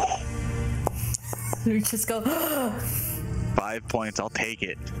 We just go. 5 points. I'll take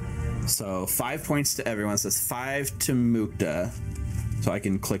it. So 5 points to everyone. It says 5 to Mukta. So I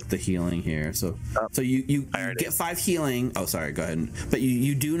can click the healing here. So you There it get is. 5 healing. Oh, sorry. Go ahead. But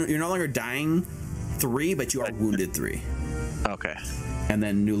you're no longer dying 3, but you are wounded 3. Okay. And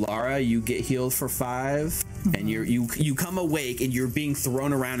then Nulara, you get healed for 5, and you come awake and you're being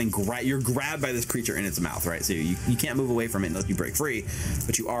thrown around and you're grabbed by this creature in its mouth, right? So you can't move away from it unless you break free,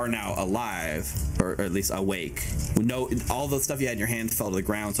 but you are now alive, or at least awake. No, all the stuff you had in your hand fell to the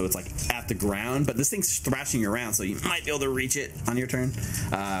ground, so it's like at the ground, but this thing's thrashing you around, so you might be able to reach it on your turn.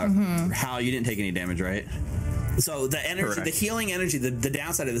 Hal, you didn't take any damage, right? So the energy, Correct. the healing energy, the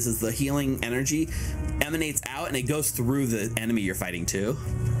downside of this is the healing energy emanates out and it goes through the enemy you're fighting too.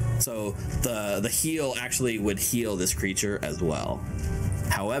 So the heal actually would heal this creature as well.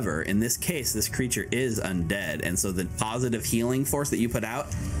 However, in this case, this creature is undead, and so the positive healing force that you put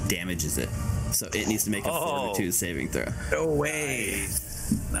out damages it. So it needs to make a fortitude saving throw. No way.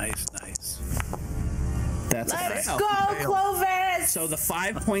 Nice. That's a Let's fail. go, Clovis! So the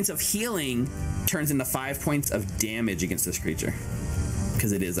 5 points of healing turns into 5 points of damage against this creature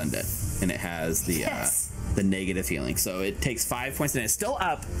because it is undead and it has the Yes. the negative healing. So it takes 5 points and it's still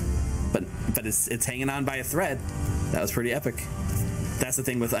up, but it's hanging on by a thread. That was pretty epic. That's the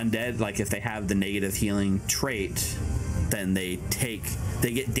thing with undead. Like if they have the negative healing trait, then they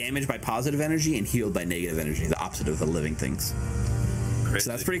get damaged by positive energy and healed by negative energy, the opposite of the living things. Crazy. So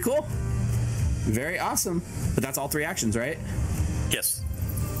that's pretty cool. Very awesome. But that's all 3 actions, right? Yes.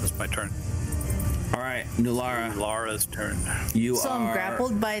 That's my turn. All right, Nulara, Laura's turn. you So are I'm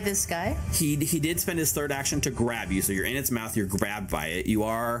grappled by this guy. He did spend his 3rd action to grab you, so you're in its mouth. You're grabbed by it. You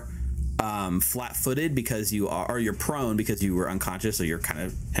are flat-footed because you're prone because you were unconscious, so you're kind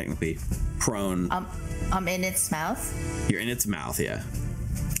of technically prone. I'm in its mouth. You're in its mouth, yeah.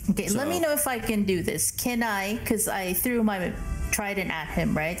 Okay, let me know if I can do this. Can I? Because I threw my trident at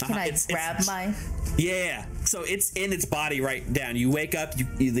him, right? Can I It's- grab my? Yeah. So it's in its body right down. You wake up,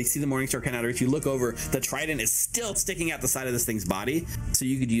 they see the morning star kind of reach. You look over, the trident is still sticking out the side of this thing's body. So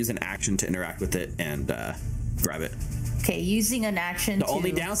you could use an action to interact with it and grab it. Okay, using an action. The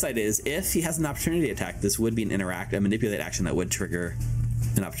only downside is if he has an opportunity attack, this would be a manipulate action that would trigger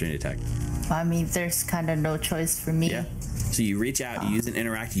an opportunity attack. I mean, there's kind of no choice for me. Yeah. So you reach out, you use an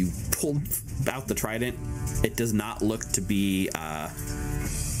interact, you pull out the trident. It does not look to be. It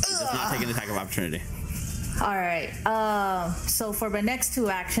does not take an attack of opportunity. All right. So for my next 2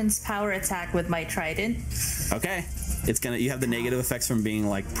 actions, power attack with my trident. Okay. It's gonna. You have the negative effects from being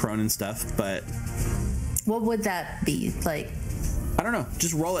like prone and stuff, but What would that be like? I don't know.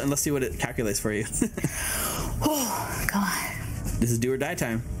 Just roll it and let's see what it calculates for you. Oh God. This is do or die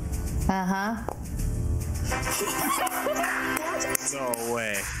time. No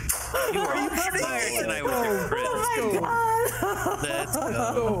way. You are fired tonight with your crit. Let's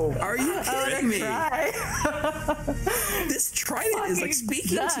go. Are you kidding me? This trident is like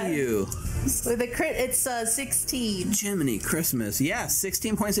speaking to you. With the crit, it's 16. Jiminy Christmas. Yeah,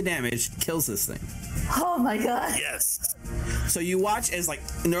 16 points of damage kills this thing. Oh my God. Yes. So you watch as like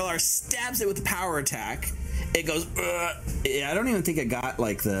Nerlar stabs it with the power attack, it goes. Yeah, I don't even think it got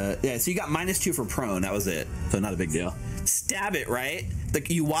like the. Yeah, so you got -2 for prone. That was it. So not a big deal. Stab it, right? Like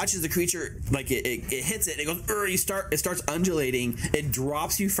you watch as the creature, like it hits it. It goes. It starts undulating. It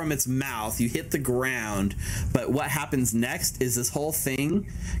drops you from its mouth. You hit the ground. But what happens next is this whole thing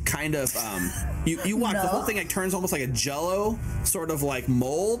kind of. You watch the whole thing like turns almost like a Jello sort of like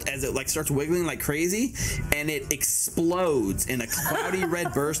mold as it like starts wiggling like crazy, and it explodes in a cloudy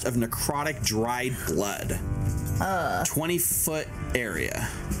red burst of necrotic dried blood. 20-foot area.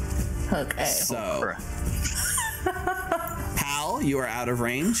 Okay. So, Hal, you are out of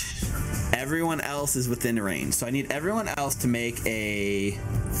range. Everyone else is within range. So I need everyone else to make a.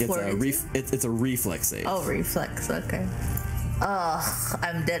 It's a reflex save. Oh, reflex. Okay. Oh,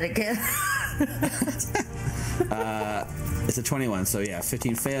 I'm dead again. It's a 21. So yeah,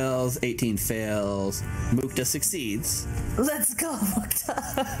 15 fails, 18 fails. Mukta succeeds. Let's go,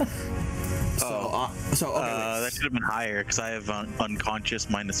 Mukta. Okay, that should have been higher because I have unconscious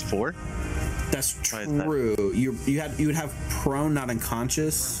 -4. That's true. You would have prone, not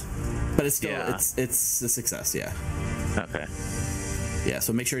unconscious, but it's still it's a success. Yeah. Okay. Yeah.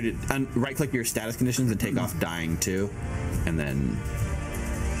 So make sure to right click your status conditions and take off dying too, and then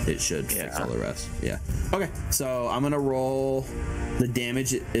it should fix all the rest. Yeah. Okay. So I'm gonna roll the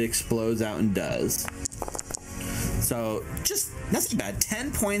damage it explodes out and does. So that's not bad.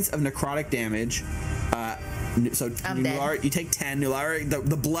 10 points of necrotic damage. So Nulara, you take 10. Nulara,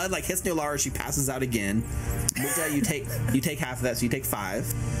 the blood like hits Nulara. She passes out again. Mukta, you take half of that, so you take 5.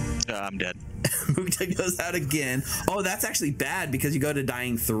 I'm dead. Mukta goes out again. Oh, that's actually bad because you go to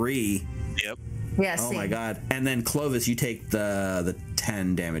dying 3. Yep. Yeah. Oh my god. And then Clovis, you take the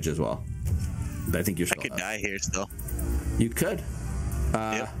 10 damage as well. But I think you're still I could up. die here still. You could.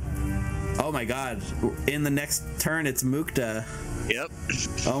 Yep. Oh my god. In the next turn, it's Mukta. Yep.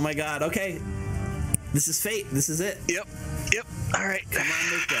 Oh my god. Okay. This is fate. This is it. Yep. All right. Come on,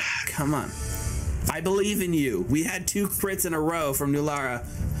 Mukta. Come on. I believe in you. We had 2 crits in a row from Nulara.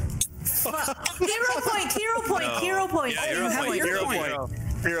 Hero point.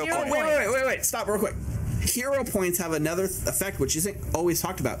 Wait. Stop real quick. Hero points have another effect, which isn't always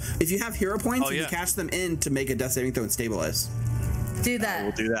talked about. If you have hero points, you can cash them in to make a death saving throw and stabilize. Do that.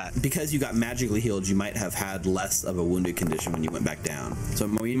 We'll do that. Because you got magically healed, you might have had less of a wounded condition when you went back down. So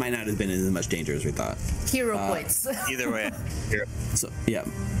you might not have been in as much danger as we thought. Hero points. Either way. Here. So yeah,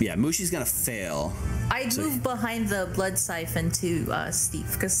 Mushi's gonna fail. I'd move behind the blood siphon to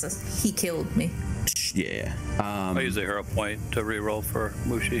Steve because he killed me. Yeah. I use a hero point to reroll for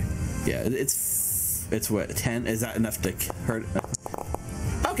Mushi. Yeah, it's what 10? Is that enough to hurt?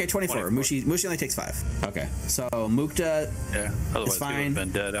 Okay, 24. Mushi only takes 5. Okay, so Mukta. Yeah, otherwise he would have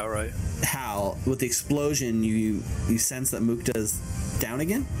been dead outright. Hal, with the explosion, you sense that Mukta's down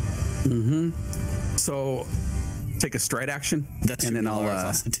again. Mm-hmm. So take a stride action, and then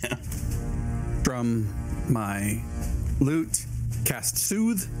I'll from my loot cast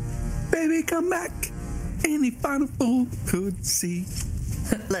Soothe. Baby, come back. Any final fool could see.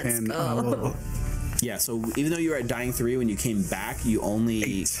 Let's go. Yeah, so even though you were at dying 3 when you came back, you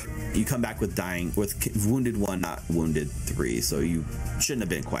come back with wounded 1, not wounded 3, so you shouldn't have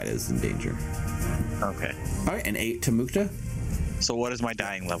been quite as in danger. Okay. All right, and 8 to Mukta. So what is my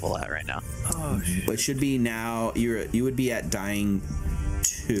dying level at right now? Oh shit. It should be now. You would be at dying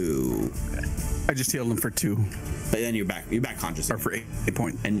 2. Okay. I just healed him for 2. But then you're back conscious. Or for 8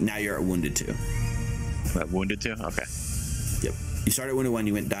 points. And now you're at wounded 2. Wounded 2? Okay. Yep. You started wounded 1,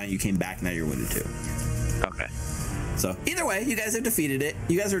 you went dying, you came back, now you're wounded 2. Okay. So either way, you guys have defeated it.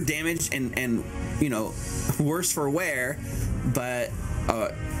 You guys are damaged and worse for wear. But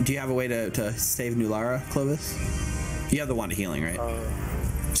do you have a way to save Nulara, Clovis? You have the Wand of Healing, right?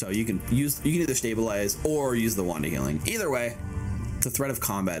 So you can either stabilize or use the Wand of Healing. Either way, the threat of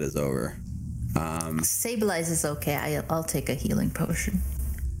combat is over. Stabilize is okay. I'll take a healing potion.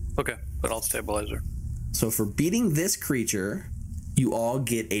 Okay, but I'll stabilize her. So for beating this creature, you all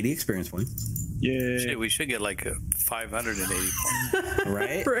get 80 experience points. Yeah. Shit, we should get like 580 points.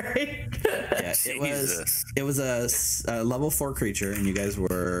 Right? Right. Yeah, it was a level 4 creature, and you guys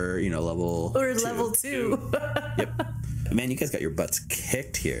were, level. Or 2. level 2. Yep. Man, you guys got your butts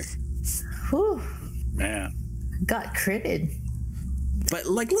kicked here. Whew. Man. Got critted. But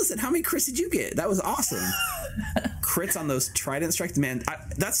listen, how many crits did you get? That was awesome. Crits on those trident strikes, man.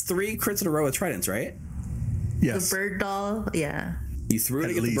 That's 3 crits in a row with tridents, right? Yes. The bird doll, yeah. You threw it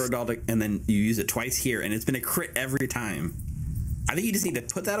to get the bird doll, and then you use it twice here, and it's been a crit every time. I think you just need to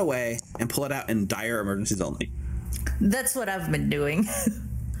put that away and pull it out in dire emergencies only. That's what I've been doing.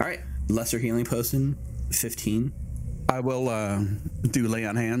 All right, lesser healing potion, 15. I will do lay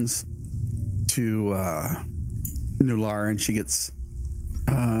on hands to Nulara, and she gets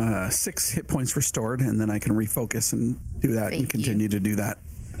 6 hit points restored, and then I can refocus and do that and continue to do that.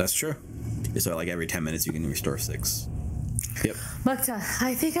 That's true. So like every 10 minutes you can restore 6. Yep. Mukta,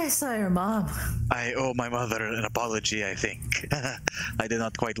 I think I saw your mom. I owe my mother an apology, I think. I did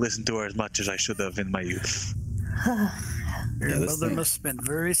not quite listen to her as much as I should have in my youth. Your mother must have been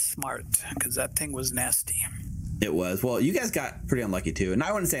very smart, because that thing was nasty. It was. Well, you guys got pretty unlucky too. And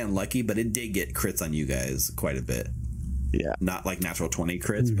I wouldn't say unlucky, but it did get crits on you guys quite a bit. Yeah. Not like natural 20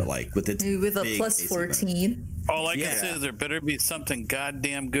 crits, but like with its With a big plus AC 14. All I can say is there better be something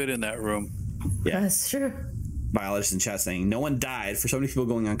goddamn good in that room. Yeah. That's true. Biologist in chat saying no one died. For so many people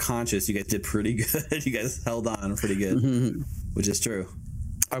going unconscious, you guys did pretty good. You guys held on pretty good, which is true.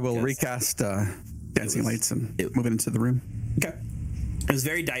 I will recast Dancing Lights and move it into the room. Okay. It was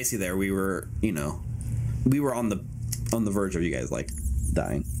very dicey there. We were, we were on the verge of you guys like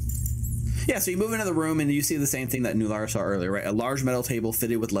dying. Yeah, so you move into the room and you see the same thing that Nulara saw earlier, right? A large metal table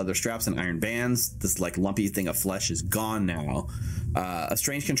fitted with leather straps and iron bands. This like lumpy thing of flesh is gone now. A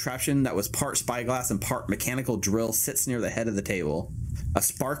strange contraption that was part spyglass and part mechanical drill sits near the head of the table. A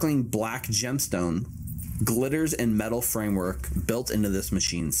sparkling black gemstone glitters in metal framework built into this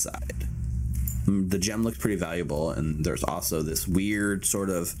machine's side. The gem looks pretty valuable, and there's also this weird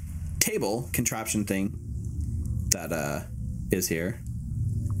sort of table contraption thing that is here.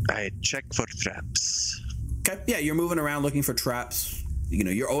 I check for traps. Okay, yeah, you're moving around looking for traps.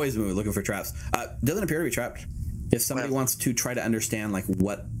 You're always moving looking for traps. Doesn't appear to be trapped. If somebody wants to try to understand like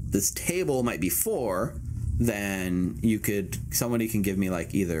what this table might be for, then somebody can give me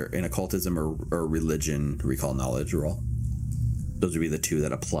like either an occultism or religion recall knowledge roll. Those would be the two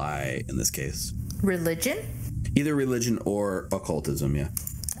that apply in this case. Religion? Either religion or occultism, yeah.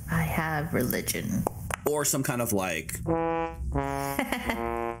 I have religion. Or some kind of like...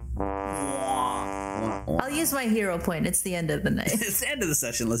 I'll use my hero point. It's the end of the night. It's the end of the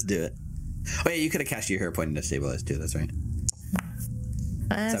session. Let's do it. Oh, yeah, you could have cast your hero point into stabilize too. That's right.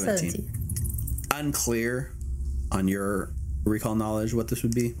 17. Unclear on your recall knowledge what this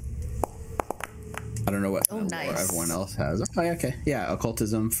would be. I don't know what nice. Everyone else has. Oh, okay. Yeah,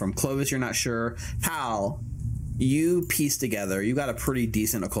 occultism from Clovis. You're not sure. Hal, you piece together. You got a pretty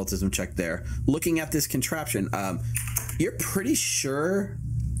decent occultism check there. Looking at this contraption, you're pretty sure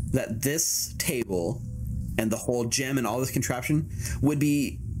that this table and the whole gem and all this contraption would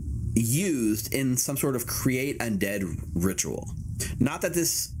be used in some sort of create undead ritual. Not that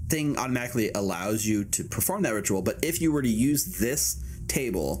this thing automatically allows you to perform that ritual, but if you were to use this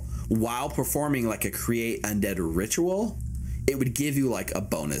table while performing like a create undead ritual, it would give you like a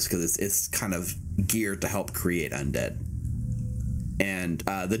bonus because it's kind of geared to help create undead. And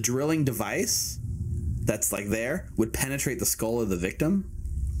the drilling device that's like there would penetrate the skull of the victim,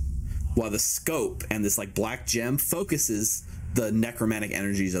 while the scope and this like black gem focuses the necromantic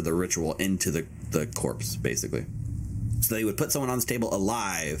energies of the ritual into the corpse, basically. So they would put someone on this table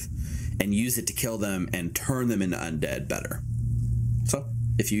alive and use it to kill them and turn them into undead better. So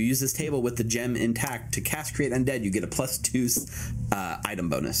if you use this table with the gem intact to cast create undead, you get a +2 item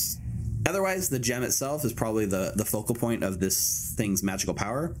bonus. Otherwise, the gem itself is probably the focal point of this thing's magical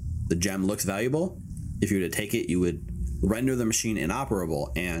power. The gem looks valuable. If you were to take it, you would render the machine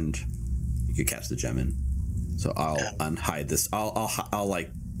inoperable and you could catch the gem in. So I'll unhide this. I'll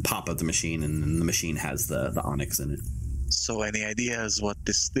like pop up the machine, and then the machine has the onyx in it. So any ideas what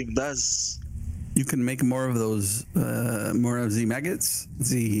this thing does? You can make more of those, more of the maggots,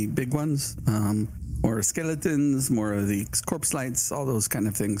 the big ones, more skeletons, more of the corpse lights, all those kind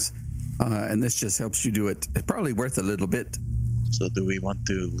of things. And this just helps you do it. It's probably worth a little bit. So do we want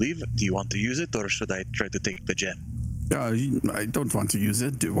to leave it? Do you want to use it, or should I try to take the gem? I don't want to use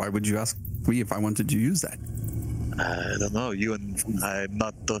it. Why would you ask me if I wanted to use that? I don't know. I'm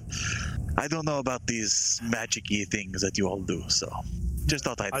not. I don't know about these magic-y things that you all do. So, just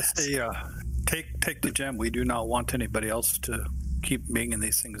thought I'd ask. say, take the gem. We do not want anybody else to keep bringing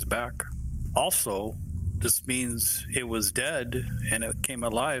these things back. Also, this means it was dead and it came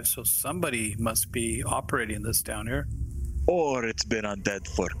alive. So somebody must be operating this down here. Or it's been undead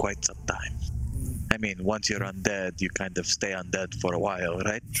for quite some time. I mean, once you're undead, you kind of stay undead for a while,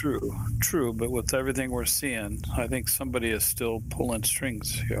 right? True. But with everything we're seeing, I think somebody is still pulling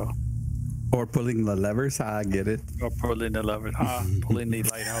strings here. Or pulling the levers. I get it. Or pulling the levers. Pulling the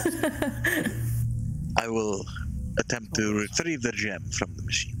lighthouse. I will attempt to retrieve the gem from the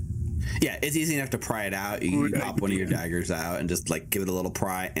machine. Yeah, it's easy enough to pry it out. You can pop one of your daggers out and just like give it a little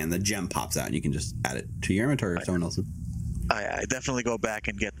pry, and the gem pops out, and you can just add it to your inventory or someone else's. I definitely go back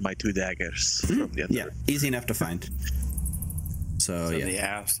and get my 2 daggers from the other. Yeah, easy enough to find. So in yeah, the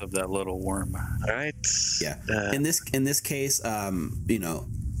ass of that little worm. All right. yeah. In this case, you know,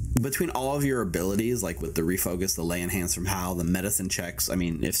 between all of your abilities, like with the refocus, the lay on hands from Hal, the medicine checks. I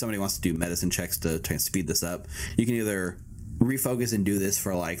mean, if somebody wants to do medicine checks to try and speed this up, you can either refocus and do this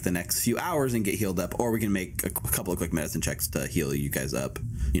for like the next few hours and get healed up, or we can make a couple of quick medicine checks to heal you guys up.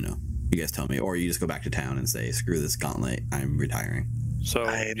 You know, you guys tell me, or you just go back to town and say, "Screw this gauntlet, I'm retiring." So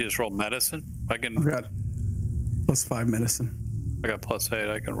you just roll medicine. I I've got +5 medicine. got +8.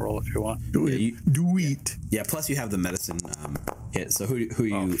 I can roll if you want. Do Yeah, it. you- Do it. Yeah. Plus, you have the medicine hit. So who you?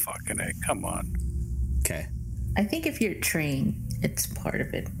 Oh fucking A! Come on. Okay. I think if you're trained, it's part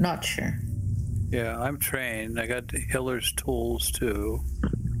of it. Not sure. Yeah, I'm trained. I got the healer's tools too.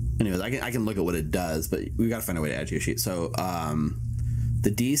 Anyways, I can look at what it does, but we got to find a way to add to your sheet. So the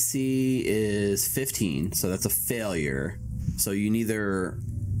DC is 15, so that's a failure. So you neither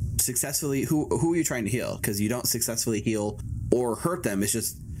successfully who are you trying to heal? Because you don't successfully heal or hurt them. It's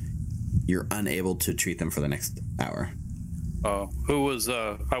just you're unable to treat them for the next hour. Oh, who was?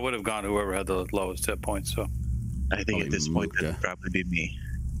 I would have gone whoever had the lowest hit points. So I think Probably at this point Mukta. that'd probably be me.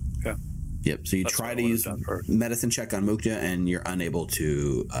 Yep. So you That's try what to I would've use done first. medicine check on Mukta, and you're unable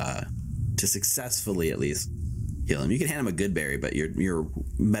to successfully at least heal him. You can hand him a good berry, but your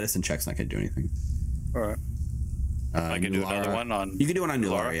medicine check's not going to do anything. all right, I can do another one on. You can do one on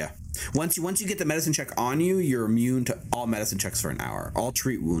Nulara, Nulara? yeah. Once you get the medicine check on you, you're immune to all medicine checks for an hour. All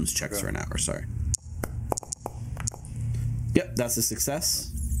treat wounds checks for an hour. Sorry. Yep, that's a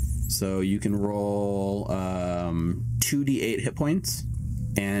success. So you can roll 2d8 hit points,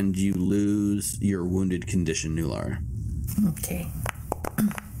 and you lose your wounded condition, Nular. Okay.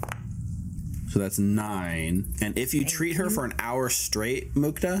 So that's 9. And if you treat her for an hour straight,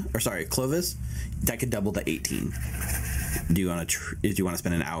 Clovis, that could double to 18. Do you want to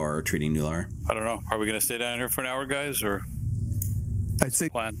spend an hour treating Nular? I don't know. Are we gonna stay down here for an hour, guys, or I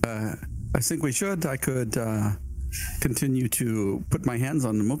think. plan? I think we should. I could continue to put my hands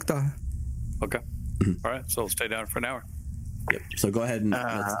on the Mukta. Okay. All right. So we'll stay down for an hour. Yep. So go ahead and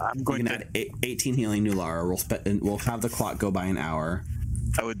I'm going you can to- add 18 healing Nulara. We'll have the clock go by an hour.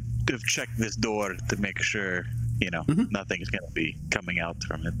 I would have checked this door to make sure, nothing is going to be coming out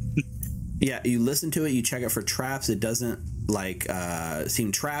from it. Yeah, you listen to it. You check it for traps. It doesn't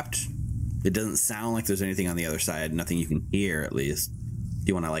seem trapped. It doesn't sound like there's anything on the other side. Nothing you can hear, at least. Do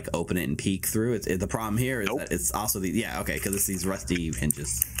you want to open it and peek through? The problem here is that it's also because it's these rusty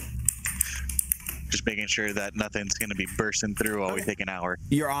hinges. Just making sure that nothing's going to be bursting through while we take an hour.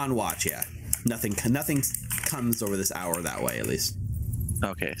 You're on watch, yeah. Nothing comes over this hour that way, at least.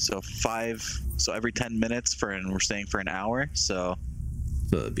 Okay, so 5. So every 10 minutes we're staying for an hour. So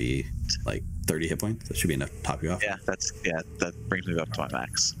it'd be 30 hit points. That should be enough to top you off. that brings me up to my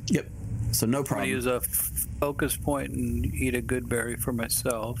max. Yep. So no I'm gonna problem. use a focus point and eat a good berry for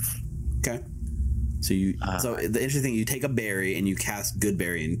myself. Okay. So so the interesting thing, you take a berry and you cast good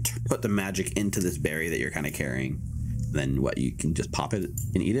berry and put the magic into this berry that you're kind of carrying. Then you can just pop it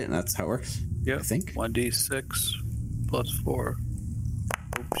and eat it, and that's how it works. Yep. I think. 1d6 plus 4.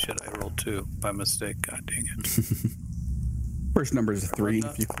 Oh shit! I rolled 2 by mistake. God dang it. First number is 3.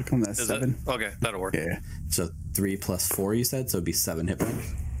 If you click on that Is 7. it? Okay, that'll work. Yeah. So 3 plus 4, you said, so it'd be 7 hit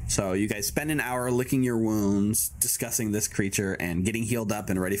points. So you guys spend an hour licking your wounds, discussing this creature, and getting healed up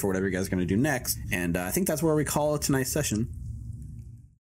and ready for whatever you guys are going to do next. And I think that's where we call it tonight's session.